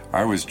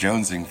I was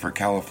jonesing for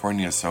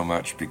California so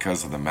much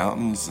because of the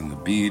mountains and the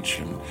beach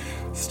and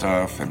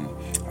stuff, and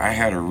I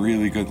had a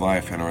really good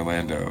life in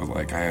Orlando.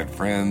 Like, I had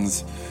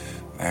friends,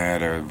 I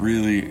had a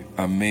really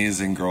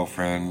amazing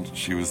girlfriend.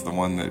 She was the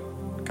one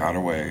that got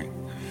away.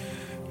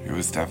 It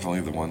was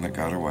definitely the one that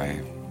got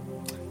away.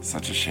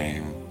 Such a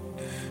shame.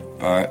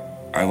 But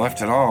I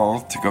left it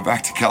all to go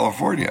back to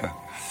California.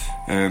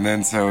 And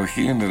then so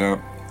he ended up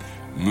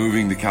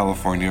moving to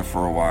California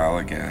for a while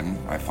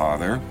again, my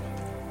father,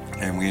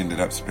 and we ended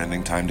up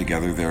spending time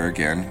together there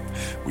again.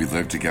 We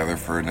lived together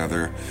for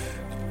another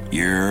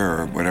year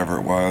or whatever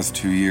it was,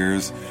 2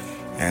 years,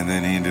 and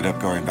then he ended up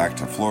going back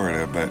to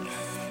Florida. But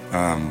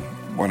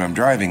what I'm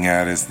driving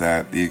at is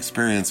that the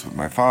experience with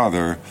my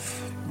father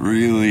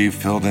really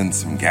filled in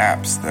some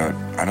gaps that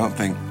I don't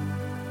think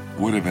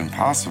would have been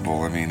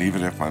possible. I mean,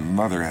 even if my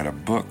mother had a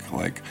book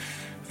like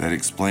that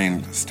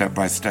explained step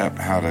by step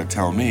how to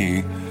tell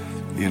me,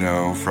 you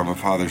know, from a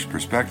father's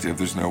perspective,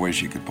 there's no way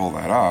she could pull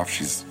that off.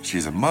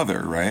 She's a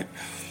mother, right?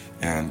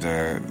 And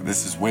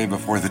this is way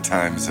before the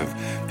times of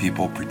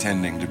people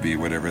pretending to be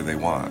whatever they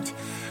want.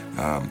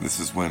 This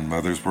is when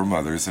mothers were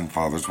mothers and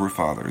fathers were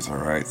fathers, all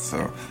right?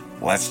 So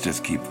let's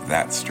just keep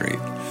that straight.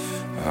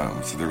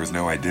 So there was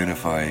no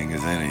identifying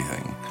as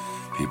anything.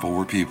 People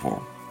were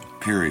people,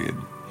 period.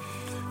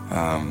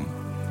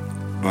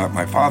 But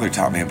my father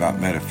taught me about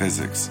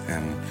metaphysics,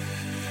 and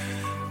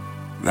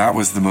that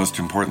was the most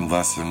important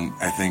lesson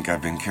I think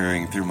I've been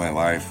carrying through my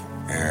life,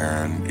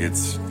 and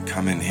it's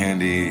come in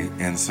handy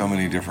in so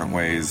many different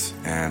ways.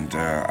 And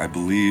I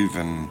believe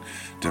in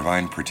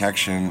divine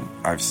protection.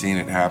 I've seen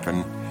it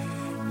happen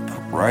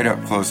right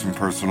up close and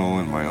personal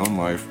in my own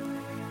life.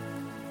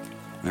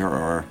 There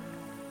are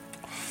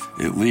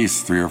at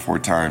least 3 or 4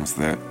 times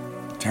that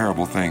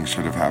terrible things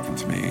should have happened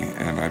to me,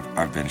 and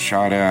I've been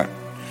shot at,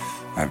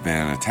 I've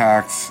been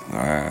attacked,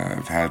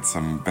 I've had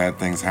some bad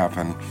things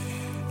happen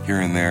here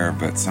and there,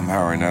 but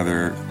somehow or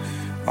another,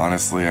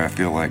 honestly, I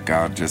feel like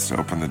God just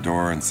opened the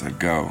door and said,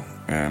 go,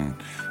 and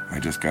I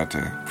just got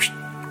to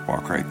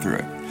walk right through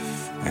it.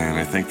 And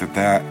I think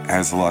that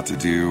has a lot to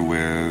do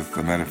with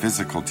the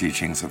metaphysical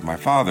teachings of my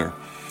father.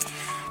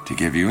 To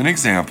give you an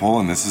example,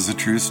 and this is a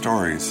true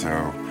story,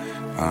 so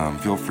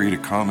feel free to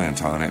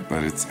comment on it,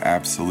 but it's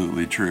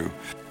absolutely true.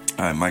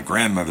 My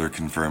grandmother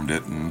confirmed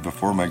it, and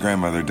before my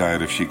grandmother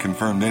died, if she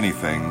confirmed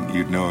anything,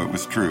 you'd know it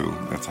was true.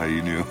 That's how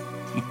you knew.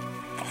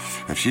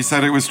 If she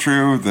said it was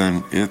true,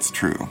 then it's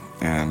true,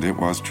 and it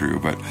was true.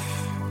 But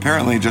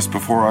apparently just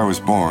before I was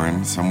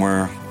born,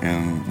 somewhere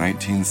in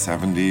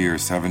 1970 or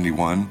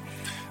 71,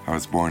 I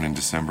was born in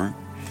December,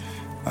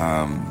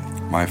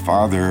 my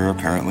father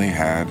apparently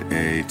had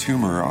a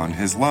tumor on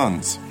his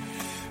lungs.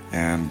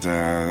 And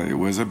it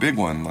was a big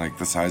one, like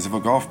the size of a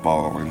golf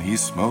ball, and he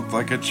smoked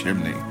like a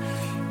chimney.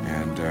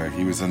 And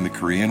he was in the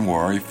Korean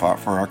War. He fought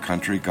for our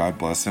country, God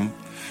bless him.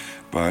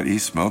 But he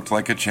smoked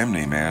like a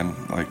chimney, man.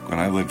 Like, when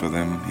I lived with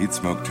him, he'd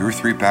smoke 2 or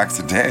 3 packs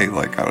a day.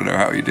 Like, I don't know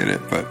how he did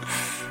it, but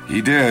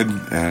he did.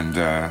 And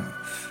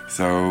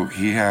so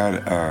he had,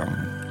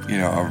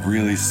 a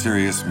really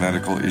serious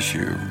medical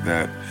issue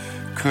that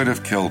could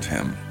have killed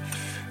him.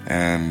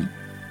 And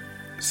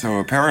so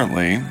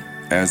apparently,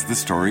 as the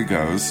story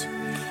goes,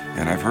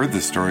 and I've heard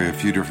this story a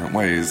few different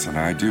ways, and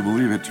I do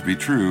believe it to be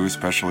true,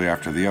 especially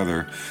after the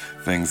other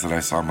things that I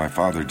saw my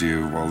father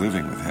do while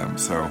living with him.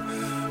 So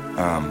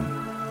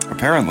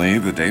apparently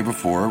the day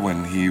before,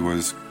 when he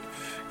was,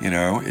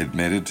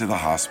 admitted to the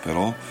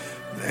hospital,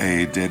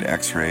 they did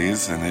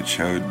x-rays and it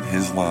showed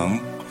his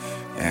lung,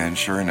 and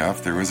sure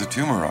enough, there was a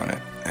tumor on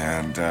it.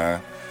 And,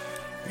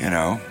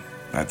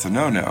 that's a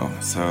no-no.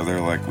 So they're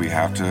like, we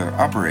have to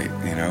operate.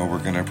 We're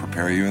going to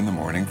prepare you in the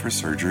morning for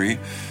surgery,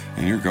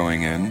 and you're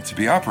going in to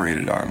be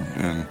operated on.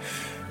 And,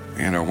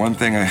 one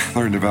thing I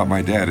learned about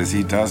my dad is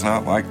he does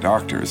not like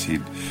doctors. He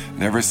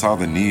never saw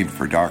the need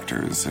for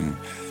doctors. And,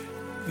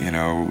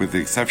 with the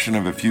exception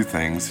of a few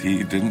things,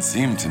 he didn't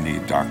seem to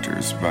need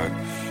doctors. But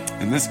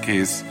in this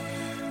case,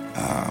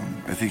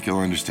 I think you'll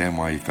understand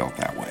why he felt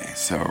that way.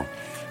 So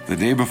the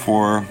day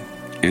before,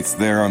 it's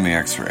there on the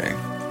x-ray.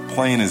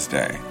 plain as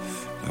day.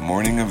 The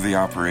morning of the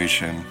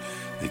operation,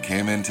 they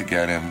came in to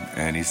get him,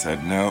 and he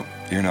said, "No,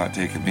 you're not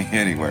taking me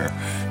anywhere.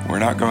 We're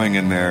not going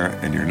in there,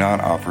 and you're not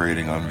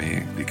operating on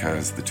me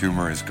because the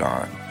tumor is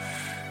gone."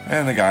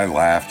 And the guy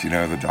laughed.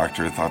 The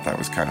doctor thought that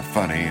was kind of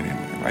funny,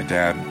 and my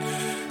dad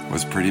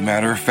was pretty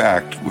matter of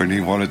fact when he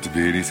wanted to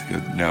be, and he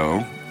said,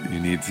 "No, you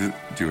need to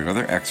do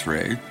another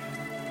x-ray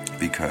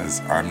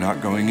because I'm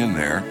not going in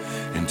there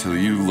until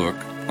you look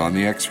on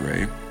the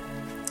x-ray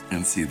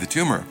and see the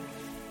tumor."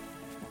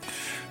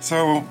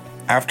 So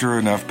after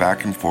enough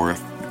back and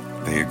forth,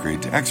 they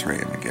agreed to x-ray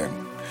him again.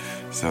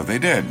 So they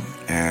did,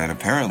 and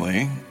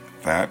apparently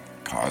that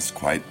caused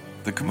quite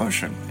the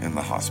commotion in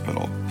the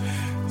hospital.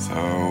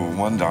 So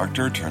one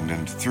doctor turned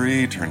into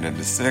 3, turned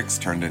into 6,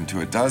 turned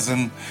into a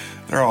dozen.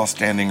 They're all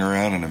standing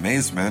around in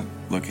amazement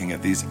looking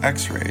at these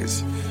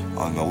x-rays.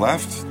 On the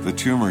left, the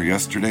tumor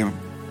yesterday,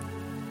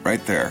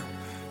 right there,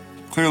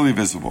 clearly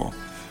visible.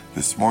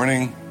 This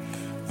morning,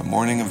 the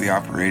morning of the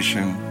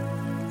operation,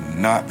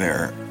 not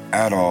there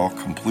at all,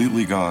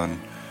 completely gone.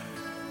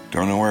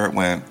 Don't know where it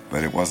went,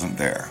 but it wasn't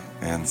there.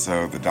 And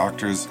so the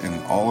doctors,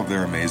 in all of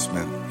their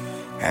amazement,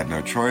 had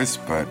no choice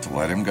but to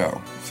let him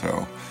go.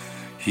 So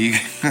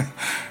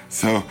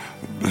so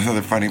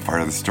the funny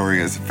part of the story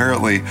is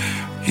apparently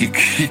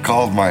he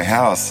called my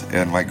house,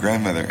 and my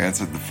grandmother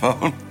answered the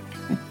phone,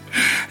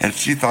 and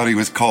she thought he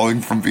was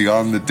calling from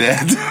beyond the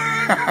dead.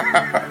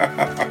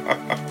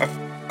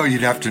 Oh,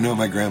 you'd have to know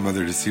my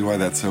grandmother to see why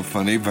that's so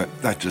funny,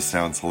 but that just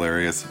sounds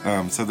hilarious.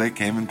 So they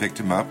came and picked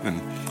him up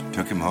and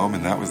took him home,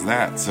 and that was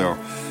that. So,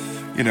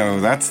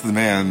 that's the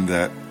man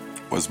that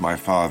was my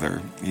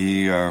father.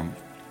 He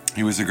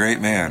was a great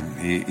man.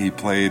 He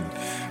played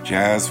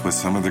jazz with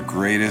some of the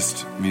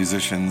greatest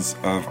musicians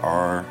of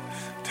our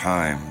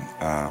time.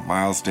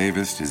 Miles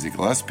Davis, Dizzy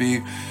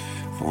Gillespie,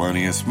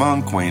 Thelonious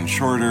Monk, Wayne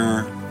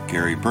Shorter,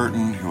 Gary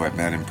Burton, who I've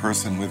met in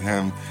person with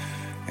him,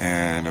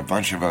 and a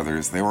bunch of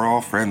others. They were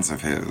all friends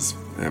of his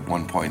at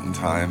one point in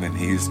time, and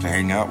he used to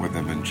hang out with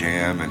them and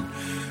jam and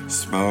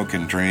smoke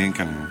and drink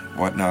and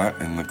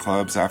whatnot in the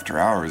clubs after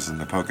hours in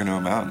the Pocono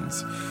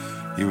Mountains.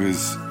 He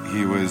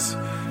was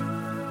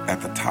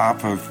at the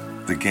top of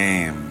the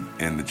game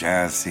in the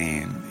jazz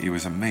scene. He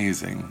was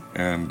amazing,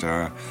 and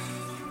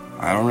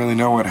I don't really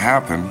know what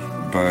happened,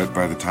 but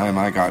by the time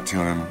I got to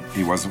him,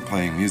 he wasn't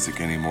playing music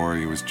anymore.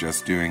 He was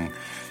just doing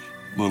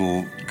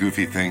little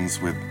goofy things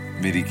with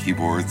MIDI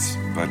keyboards,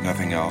 but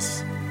nothing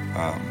else.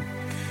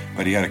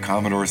 But he had a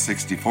Commodore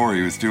 64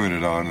 he was doing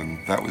it on,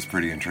 and that was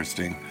pretty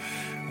interesting.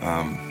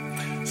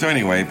 So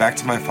anyway, back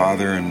to my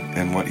father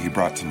and what he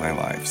brought to my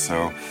life.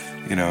 So,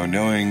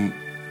 knowing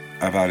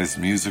about his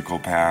musical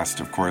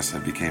past, of course, I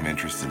became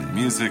interested in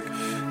music,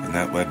 and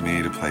that led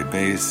me to play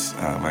bass.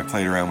 I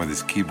played around with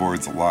his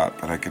keyboards a lot,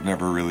 but I could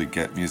never really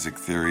get music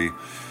theory,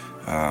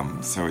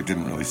 so it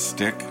didn't really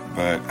stick.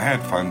 But I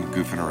had fun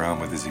goofing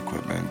around with his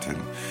equipment,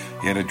 and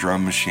he had a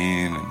drum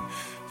machine, and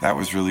that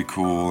was really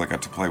cool. I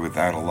got to play with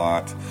that a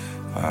lot,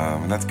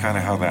 and that's kind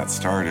of how that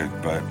started.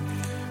 But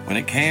when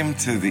it came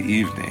to the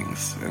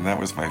evenings, and that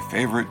was my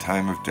favorite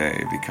time of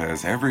day,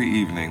 because every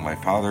evening my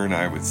father and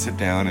I would sit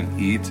down and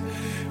eat,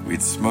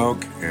 we'd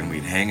smoke, and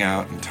we'd hang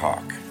out and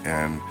talk.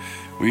 And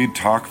we'd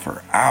talk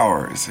for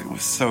hours. It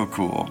was so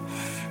cool.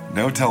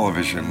 No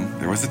television.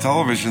 There was a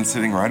television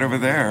sitting right over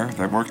there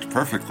that worked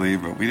perfectly,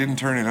 but we didn't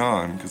turn it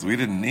on because we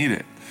didn't need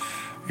it.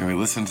 We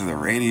listened to the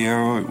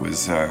radio. It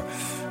was a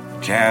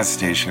jazz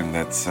station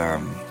that's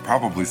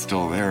probably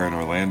still there in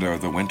Orlando,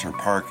 the Winter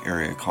Park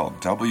area, called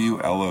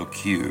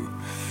WLOQ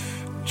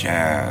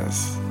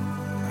Jazz.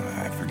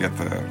 I forget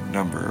the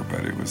number,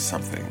 but it was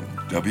something.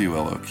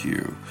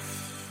 WLOQ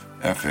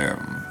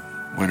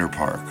FM, Winter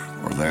Park,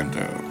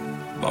 Orlando,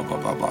 blah, blah,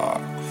 blah,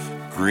 blah.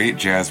 Great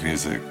jazz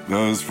music.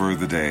 Those were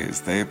the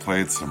days. They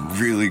played some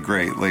really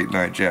great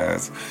late-night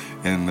jazz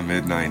in the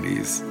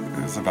mid-90s.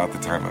 It was about the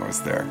time I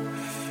was there.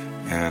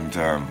 And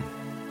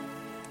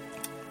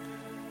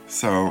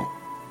so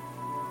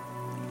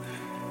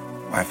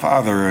my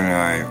father and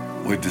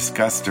I would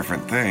discuss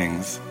different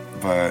things,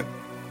 but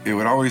it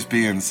would always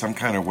be in some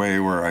kind of way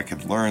where I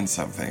could learn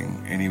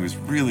something, and he was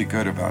really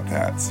good about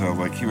that. So,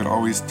 he would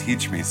always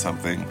teach me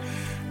something,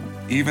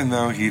 even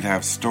though he'd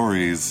have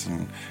stories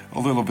and a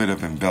little bit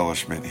of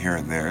embellishment here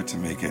and there to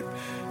make it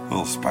a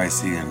little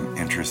spicy and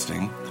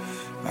interesting.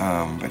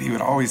 But he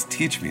would always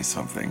teach me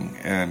something,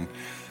 and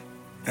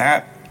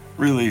that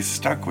really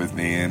stuck with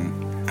me,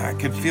 and I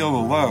could feel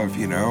the love,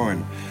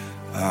 and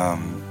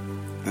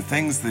the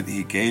things that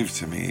he gave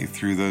to me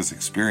through those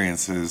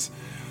experiences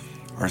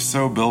are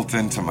so built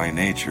into my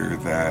nature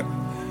that,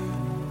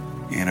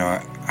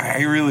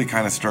 I really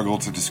kind of struggle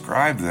to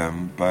describe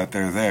them, but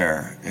they're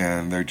there,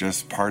 and they're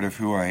just part of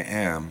who I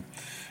am,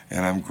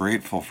 and I'm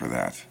grateful for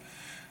that.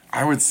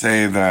 I would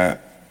say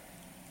that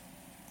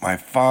my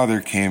father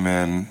came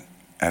in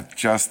at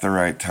just the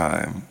right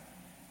time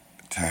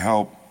to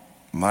help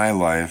my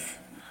life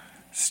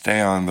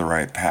stay on the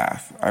right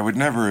path. I would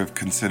never have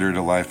considered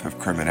a life of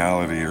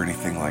criminality or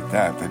anything like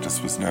that. That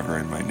just was never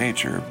in my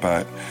nature,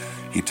 but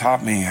he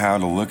taught me how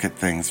to look at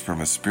things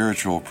from a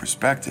spiritual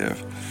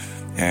perspective,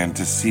 and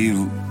to see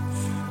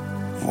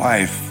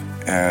life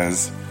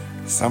as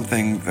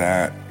something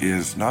that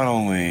is not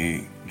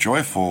only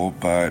joyful,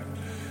 but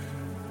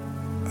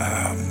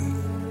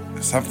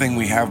something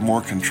we have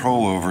more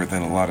control over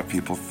than a lot of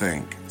people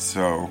think.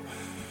 So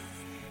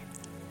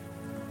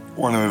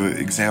one of the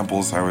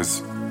examples I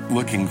was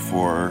looking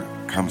for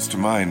comes to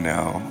mind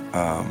now.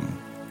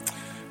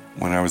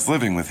 When I was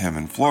living with him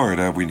in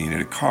Florida, we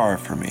needed a car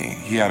for me.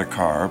 He had a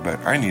car, but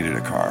I needed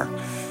a car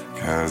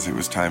because it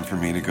was time for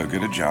me to go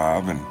get a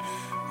job and,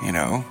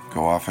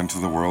 go off into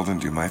the world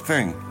and do my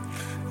thing.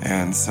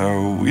 And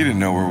so we didn't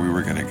know where we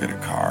were going to get a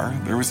car.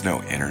 There was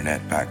no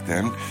internet back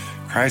then.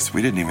 Christ,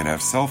 we didn't even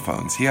have cell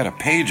phones. He had a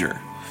pager.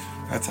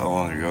 That's how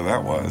long ago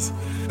that was.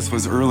 This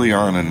was early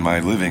on in my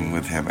living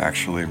with him,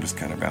 actually. I'm just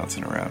kind of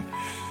bouncing around.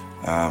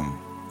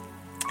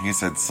 He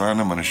said, son,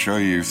 I'm going to show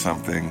you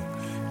something,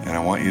 and I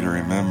want you to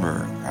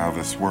remember how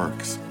this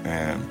works.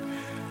 And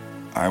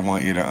I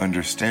want you to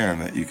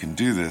understand that you can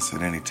do this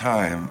at any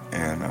time,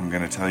 and I'm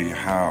going to tell you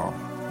how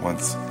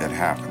once it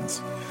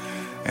happens.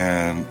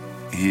 And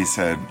he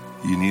said,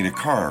 you need a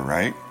car,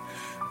 right?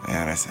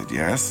 And I said,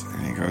 yes.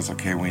 And he goes,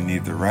 okay, we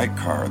need the right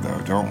car,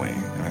 though, don't we?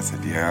 And I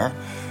said, yeah.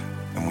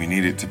 And we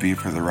need it to be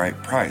for the right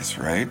price,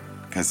 right?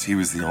 Because he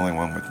was the only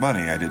one with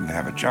money. I didn't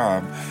have a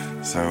job,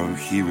 so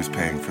he was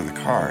paying for the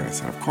car. And I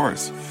said, of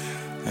course.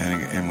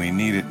 And we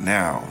need it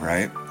now,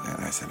 right?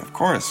 And I said, of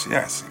course,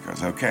 yes. He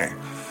goes, okay.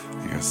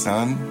 He goes,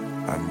 son,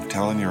 I'm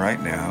telling you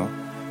right now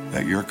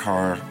that your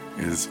car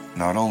is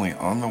not only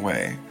on the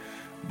way,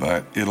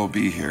 but it'll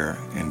be here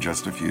in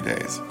just a few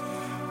days.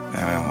 And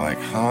I'm like,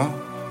 huh?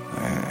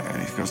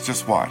 And he goes,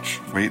 just watch,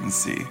 wait and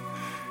see.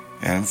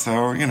 And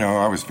so,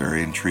 I was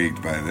very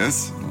intrigued by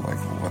this. I'm like,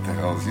 well, what the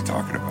hell is he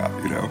talking about,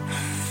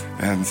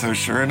 And so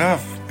sure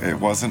enough, it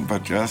wasn't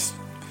but just,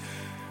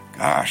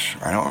 gosh,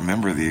 I don't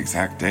remember the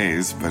exact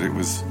days, but it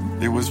was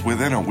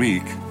within a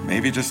week,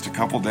 maybe just a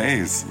couple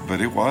days,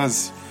 but it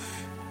was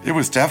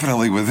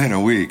definitely within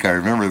a week. I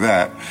remember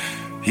that.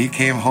 He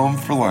came home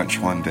for lunch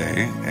one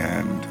day,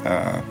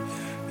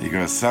 and he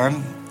goes,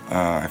 son,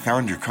 I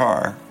found your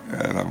car.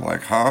 And I'm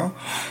like, huh?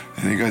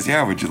 And he goes,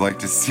 yeah, would you like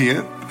to see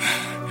it?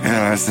 And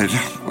I said,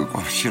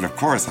 well, shit, of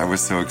course. I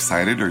was so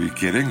excited. Are you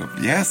kidding?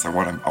 Yes, I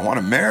want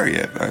to marry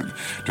it. I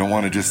don't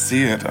want to just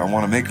see it. I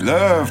want to make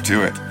love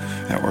to it,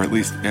 or at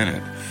least in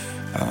it.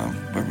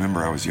 But remember,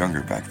 I was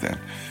younger back then.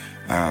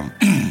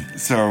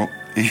 So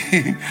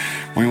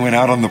we went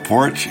out on the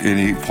porch, and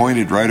he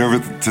pointed right over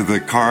to the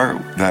car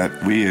that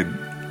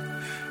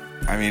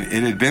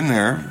it had been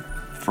there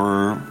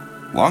for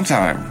a long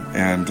time.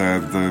 And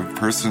the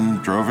person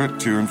drove it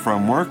to and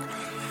from work.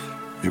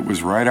 It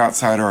was right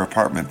outside our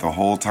apartment the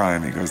whole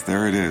time. He goes,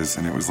 there it is.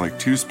 And it was like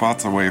 2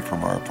 spots away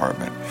from our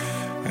apartment.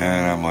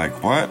 And I'm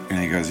like, what? And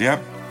he goes,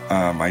 yep.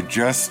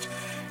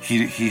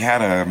 He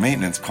had a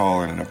maintenance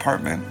call in an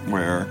apartment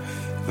where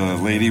the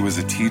lady was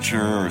a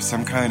teacher or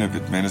some kind of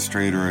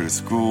administrator at a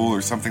school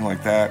or something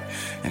like that.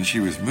 And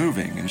she was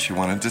moving and she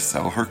wanted to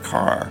sell her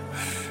car.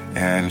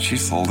 And she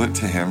sold it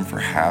to him for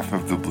half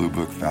of the Blue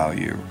Book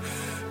value.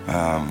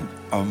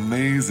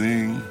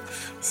 Amazing.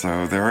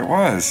 So there it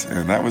was.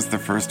 And that was the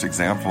first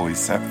example he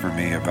set for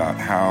me about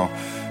how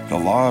the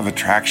law of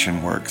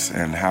attraction works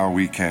and how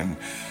we can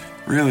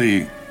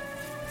really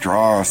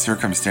draw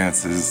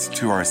circumstances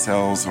to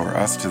ourselves or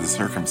us to the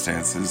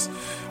circumstances,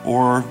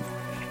 or,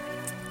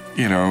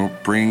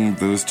 bring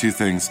those two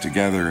things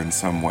together in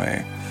some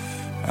way.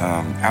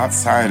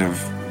 Outside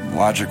of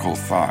logical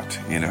thought,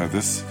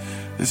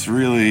 this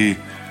really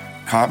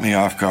caught me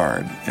off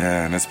guard.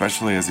 And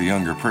especially as a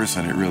younger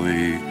person, it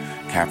really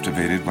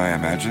captivated my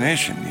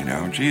imagination.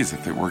 Geez,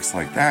 if it works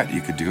like that, you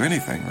could do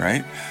anything,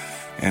 right?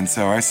 And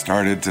so I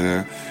started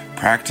to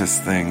practice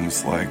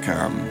things like,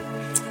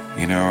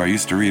 I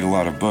used to read a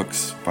lot of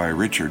books by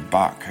Richard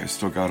Bach. I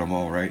still got them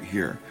all right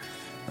here.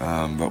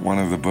 But one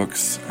of the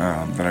books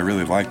that I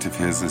really liked of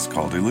his is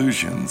called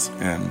Illusions,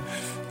 and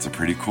it's a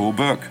pretty cool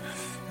book.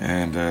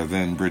 And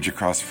then Bridge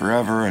Across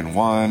Forever and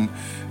One,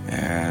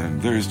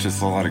 and there's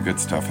just a lot of good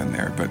stuff in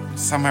there. But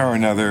somehow or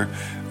another,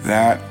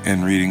 that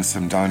and reading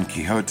some Don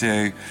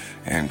Quixote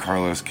and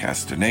Carlos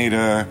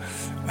Castaneda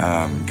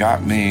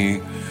got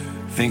me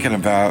thinking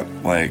about,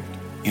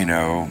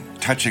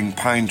 touching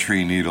pine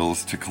tree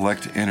needles to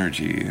collect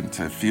energy and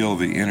to feel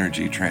the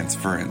energy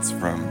transference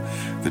from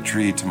the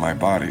tree to my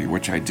body,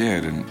 which I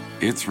did, and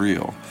it's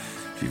real.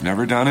 If you've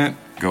never done it,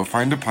 go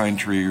find a pine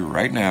tree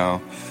right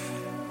now.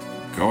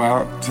 Go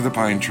out to the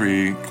pine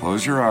tree,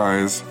 close your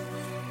eyes,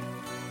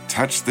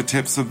 touch the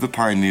tips of the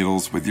pine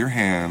needles with your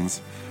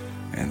hands,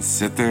 and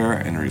sit there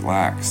and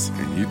relax.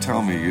 And you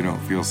tell me you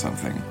don't feel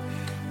something.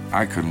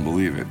 I couldn't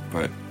believe it.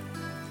 But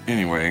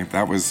anyway,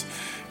 that was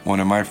one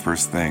of my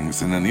first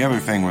things. And then the other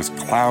thing was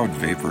cloud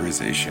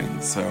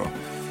vaporization. So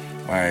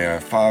my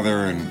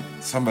father and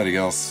somebody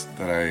else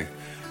that I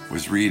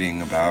was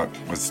reading about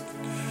was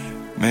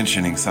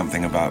mentioning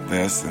something about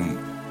this. And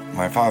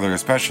my father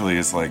especially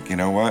is like, you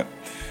know what?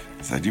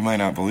 He said, you might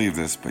not believe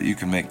this, but you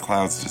can make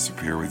clouds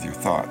disappear with your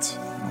thoughts.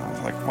 And I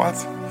was like, what?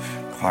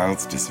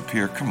 Clouds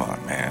disappear? Come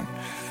on, man.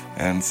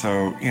 And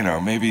so,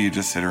 maybe you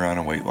just sit around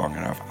and wait long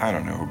enough. I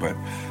don't know, but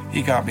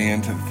he got me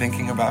into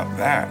thinking about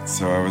that.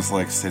 So I was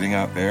like sitting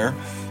out there,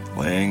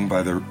 laying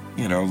by the,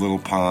 little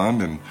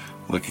pond and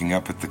looking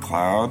up at the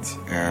clouds.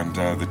 And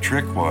the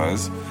trick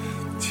was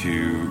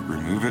to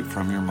remove it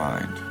from your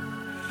mind.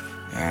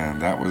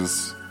 And that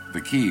was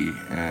the key.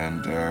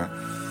 And,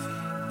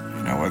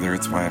 whether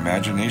it's my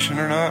imagination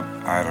or not,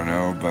 I don't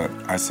know, but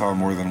I saw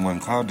more than one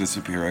cloud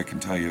disappear, I can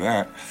tell you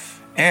that.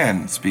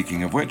 And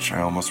speaking of which, I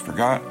almost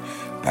forgot,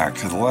 back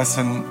to the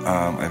lesson,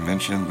 I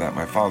mentioned that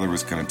my father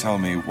was going to tell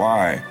me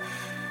why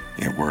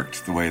it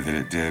worked the way that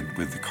it did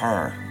with the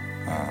car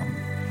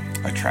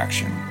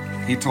attraction.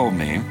 He told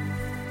me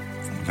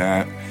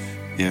that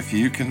if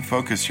you can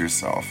focus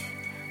yourself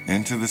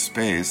into the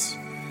space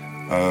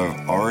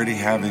of already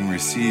having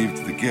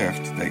received the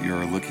gift that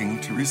you're looking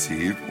to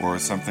receive, or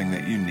something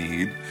that you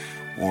need,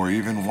 or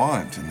even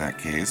want in that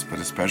case, but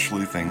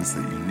especially things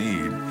that you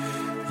need,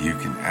 you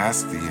can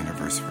ask the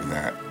universe for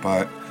that.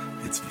 But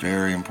it's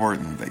very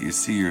important that you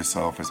see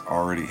yourself as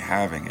already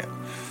having it.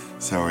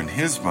 So in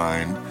his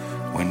mind,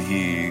 when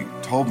he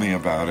told me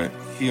about it,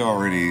 he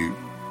already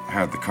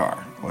had the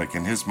car. Like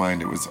in his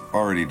mind, it was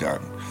already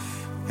done.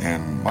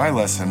 And my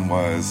lesson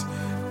was,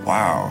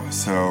 wow,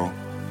 so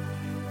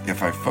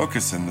if I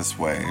focus in this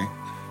way,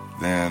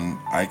 then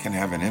I can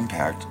have an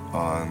impact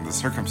on the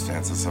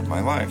circumstances of my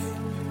life.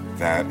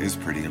 That is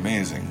pretty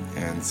amazing.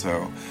 And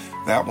so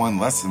that one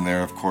lesson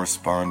there, of course,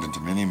 spawned into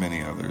many,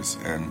 many others.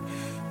 And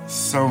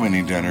so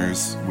many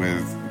dinners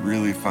with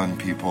really fun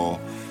people,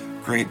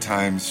 great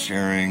times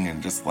sharing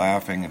and just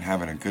laughing and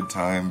having a good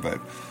time. But,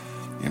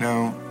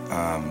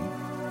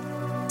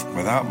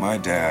 without my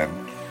dad,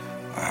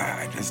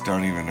 I just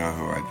don't even know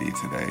who I'd be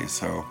today.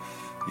 So,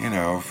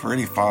 for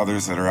any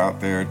fathers that are out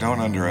there,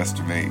 don't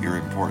underestimate your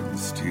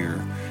importance to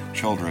your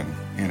children.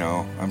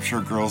 I'm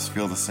sure girls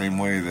feel the same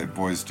way that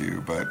boys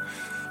do, but,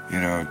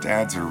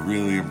 dads are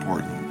really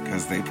important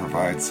because they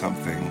provide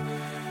something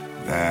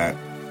that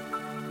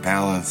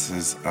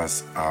balances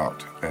us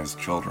out as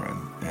children,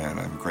 and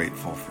I'm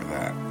grateful for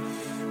that.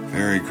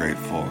 Very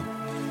grateful.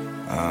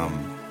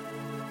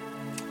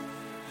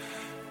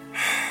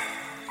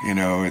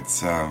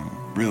 It's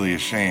really a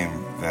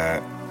shame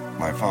that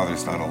my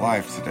father's not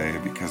alive today,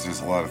 because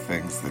there's a lot of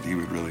things that he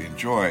would really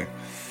enjoy.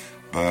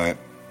 But,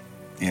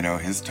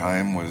 his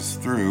time was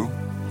through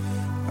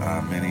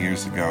many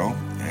years ago,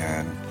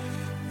 and,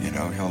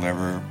 he'll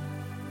never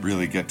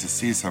really get to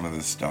see some of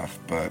this stuff.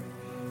 But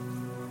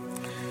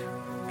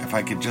if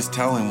I could just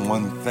tell him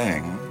one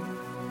thing,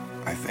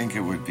 I think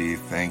it would be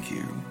thank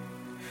you.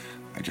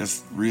 I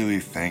just really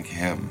thank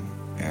him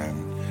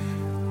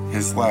and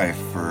his life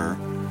for,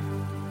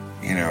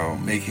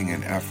 making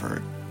an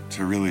effort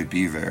to really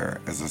be there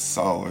as a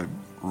solid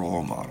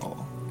role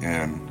model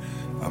and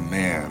a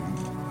man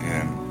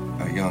in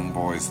a young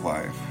boy's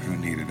life who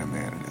needed a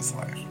man in his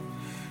life.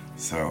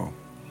 So,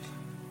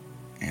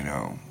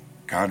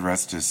 God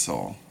rest his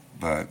soul,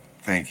 but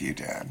thank you,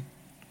 Dad.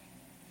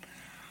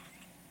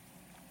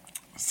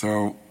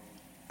 So,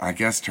 I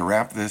guess to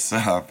wrap this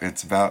up,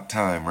 it's about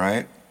time,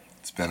 right?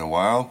 It's been a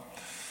while.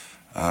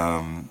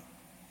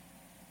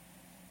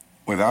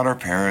 Without our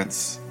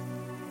parents,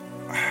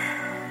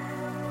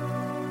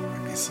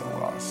 I'd be so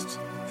lost.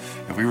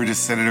 If we were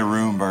just sitting in a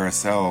room by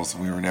ourselves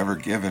and we were never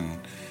given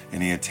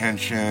any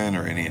attention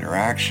or any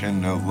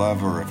interaction, no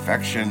love or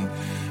affection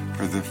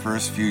for the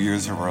first few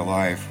years of our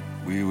life,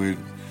 we would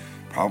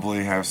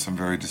probably have some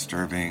very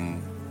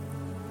disturbing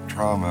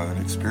trauma and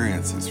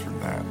experiences from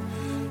that.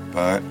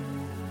 But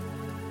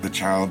the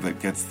child that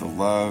gets the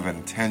love and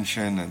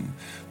attention and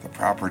the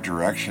proper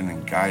direction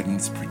and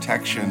guidance,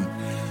 protection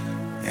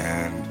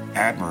and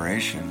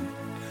admiration,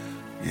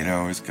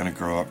 is going to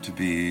grow up to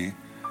be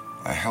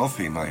a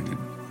healthy-minded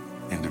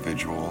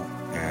individual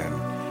and,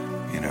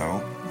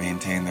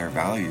 maintain their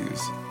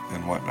values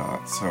and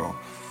whatnot. So,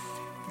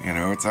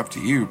 it's up to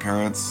you,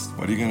 parents.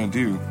 What are you going to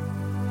do?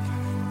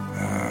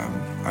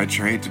 I'd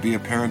sure hate to be a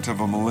parent of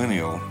a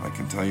millennial, I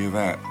can tell you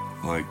that.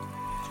 Like,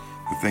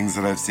 the things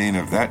that I've seen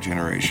of that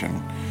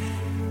generation,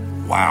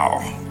 wow,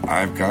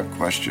 I've got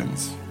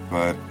questions.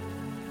 But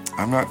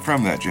I'm not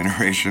from that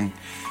generation.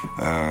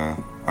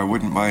 I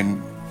wouldn't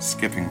mind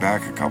skipping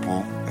back a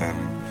couple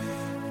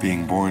and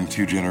being born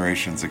 2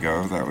 generations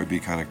ago. That would be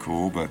kind of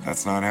cool, but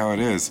that's not how it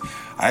is.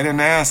 I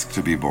didn't ask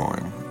to be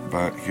born,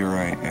 but here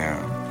I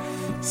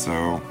am.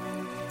 So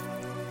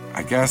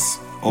I guess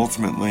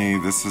ultimately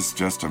this is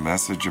just a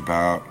message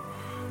about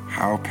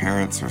how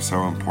parents are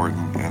so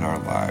important in our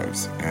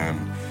lives. And,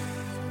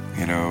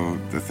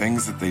 the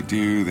things that they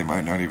do, they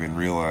might not even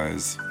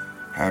realize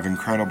have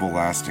incredible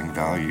lasting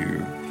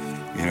value.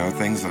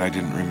 Things that I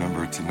didn't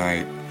remember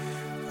tonight,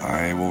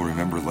 I will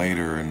remember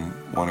later and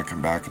want to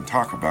come back and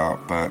talk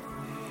about, but,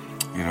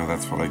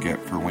 that's what I get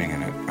for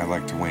winging it. I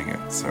like to wing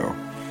it, so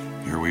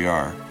here we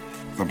are.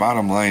 The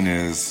bottom line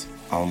is,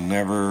 I'll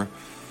never,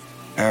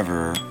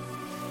 ever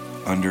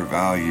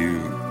undervalue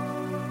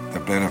the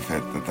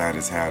benefit that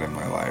has had in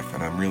my life,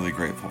 and I'm really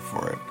grateful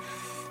for it.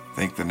 I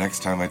think the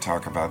next time I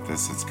talk about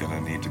this, it's going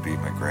to need to be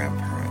my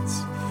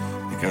grandparents,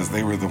 because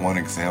they were the one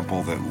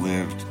example that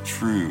lived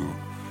true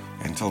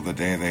until the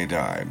day they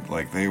died.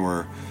 Like they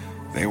were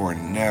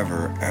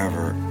never,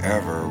 ever,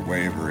 ever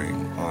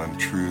wavering on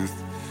truth,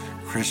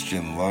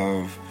 Christian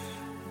love,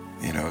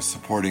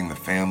 supporting the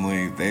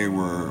family. They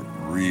were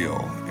real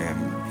and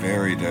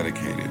very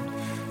dedicated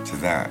to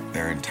that.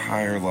 Their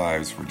entire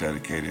lives were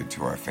dedicated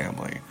to our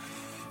family.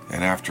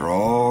 And after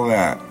all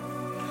that,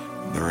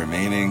 the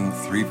remaining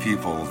 3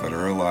 people that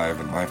are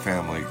alive in my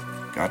family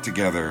got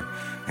together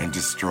and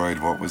destroyed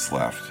what was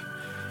left.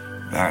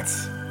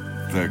 That's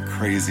the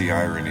crazy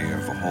irony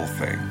of the whole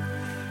thing.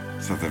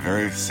 So the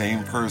very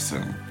same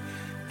person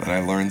that I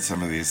learned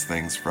some of these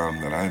things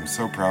from, that I'm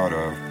so proud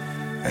of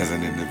as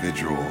an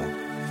individual,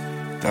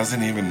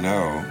 doesn't even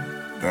know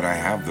that I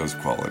have those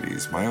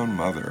qualities. My own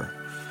mother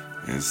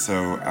is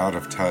so out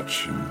of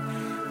touch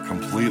and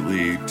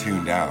completely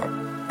tuned out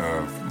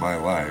of my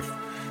life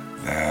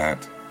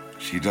that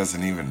she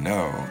doesn't even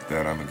know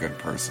that I'm a good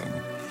person.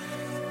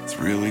 It's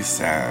really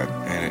sad,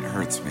 and it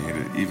hurts me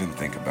to even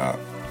think about.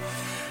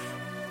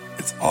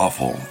 It's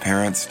awful.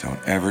 Parents, don't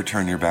ever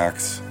turn your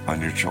backs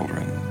on your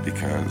children,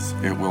 because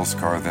it will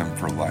scar them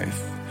for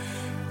life.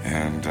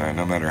 And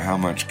no matter how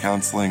much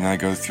counseling I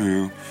go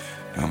through,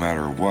 no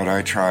matter what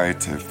I try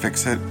to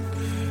fix it,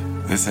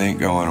 this ain't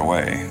going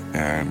away.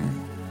 And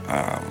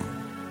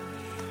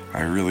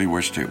I really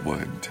wished it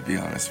would, to be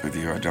honest with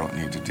you. I don't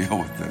need to deal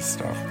with this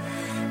stuff.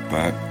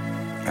 But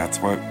that's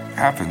what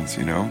happens,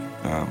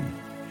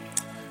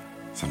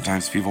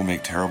 Sometimes people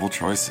make terrible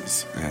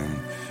choices, and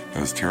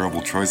those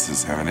terrible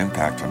choices have an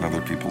impact on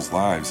other people's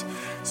lives.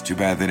 It's too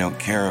bad they don't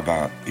care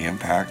about the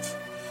impact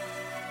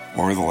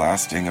or the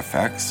lasting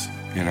effects,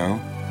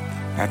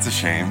 That's a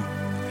shame.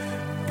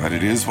 But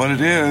it is what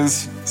it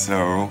is,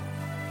 so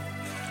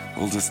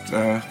we'll just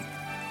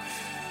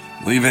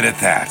leave it at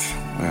that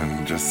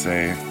and just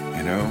say,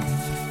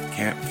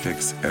 can't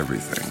fix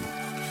everything.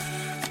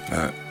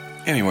 But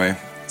anyway,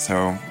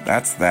 so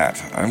that's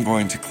that. I'm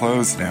going to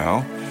close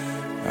now.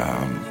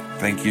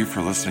 Thank you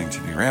for listening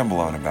to me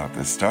ramble on about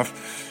this stuff.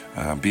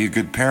 Be a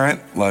good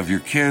parent, love your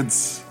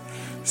kids,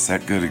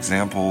 set good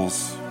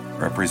examples,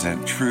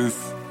 represent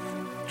truth,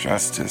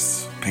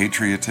 justice,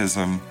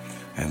 patriotism,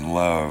 and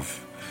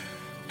love.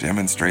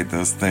 Demonstrate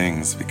those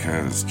things,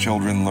 because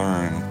children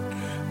learn,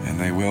 and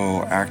they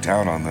will act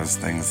out on those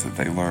things that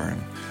they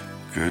learn,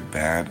 good,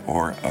 bad,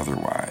 or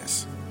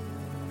otherwise.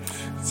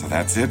 So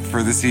that's it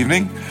for this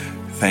evening.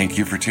 Thank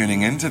you for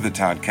tuning in to the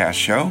Toddcast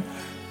Show.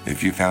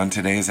 If you found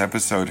today's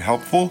episode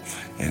helpful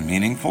and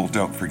meaningful,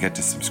 don't forget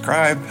to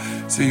subscribe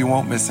so you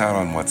won't miss out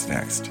on what's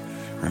next.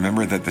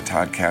 Remember that the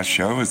Toddcast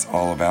Show is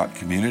all about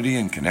community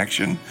and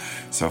connection,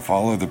 so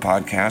follow the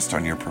podcast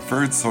on your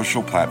preferred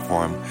social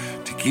platform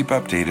to keep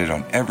updated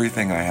on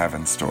everything I have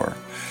in store.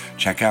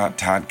 Check out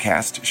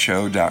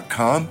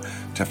toddcastshow.com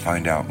to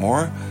find out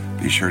more.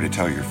 Be sure to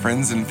tell your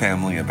friends and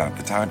family about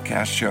the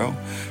Toddcast Show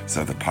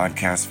so the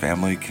podcast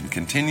family can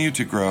continue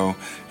to grow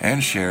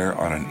and share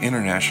on an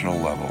international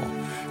level.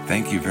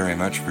 Thank you very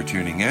much for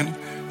tuning in.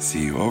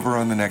 See you over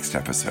on the next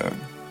episode.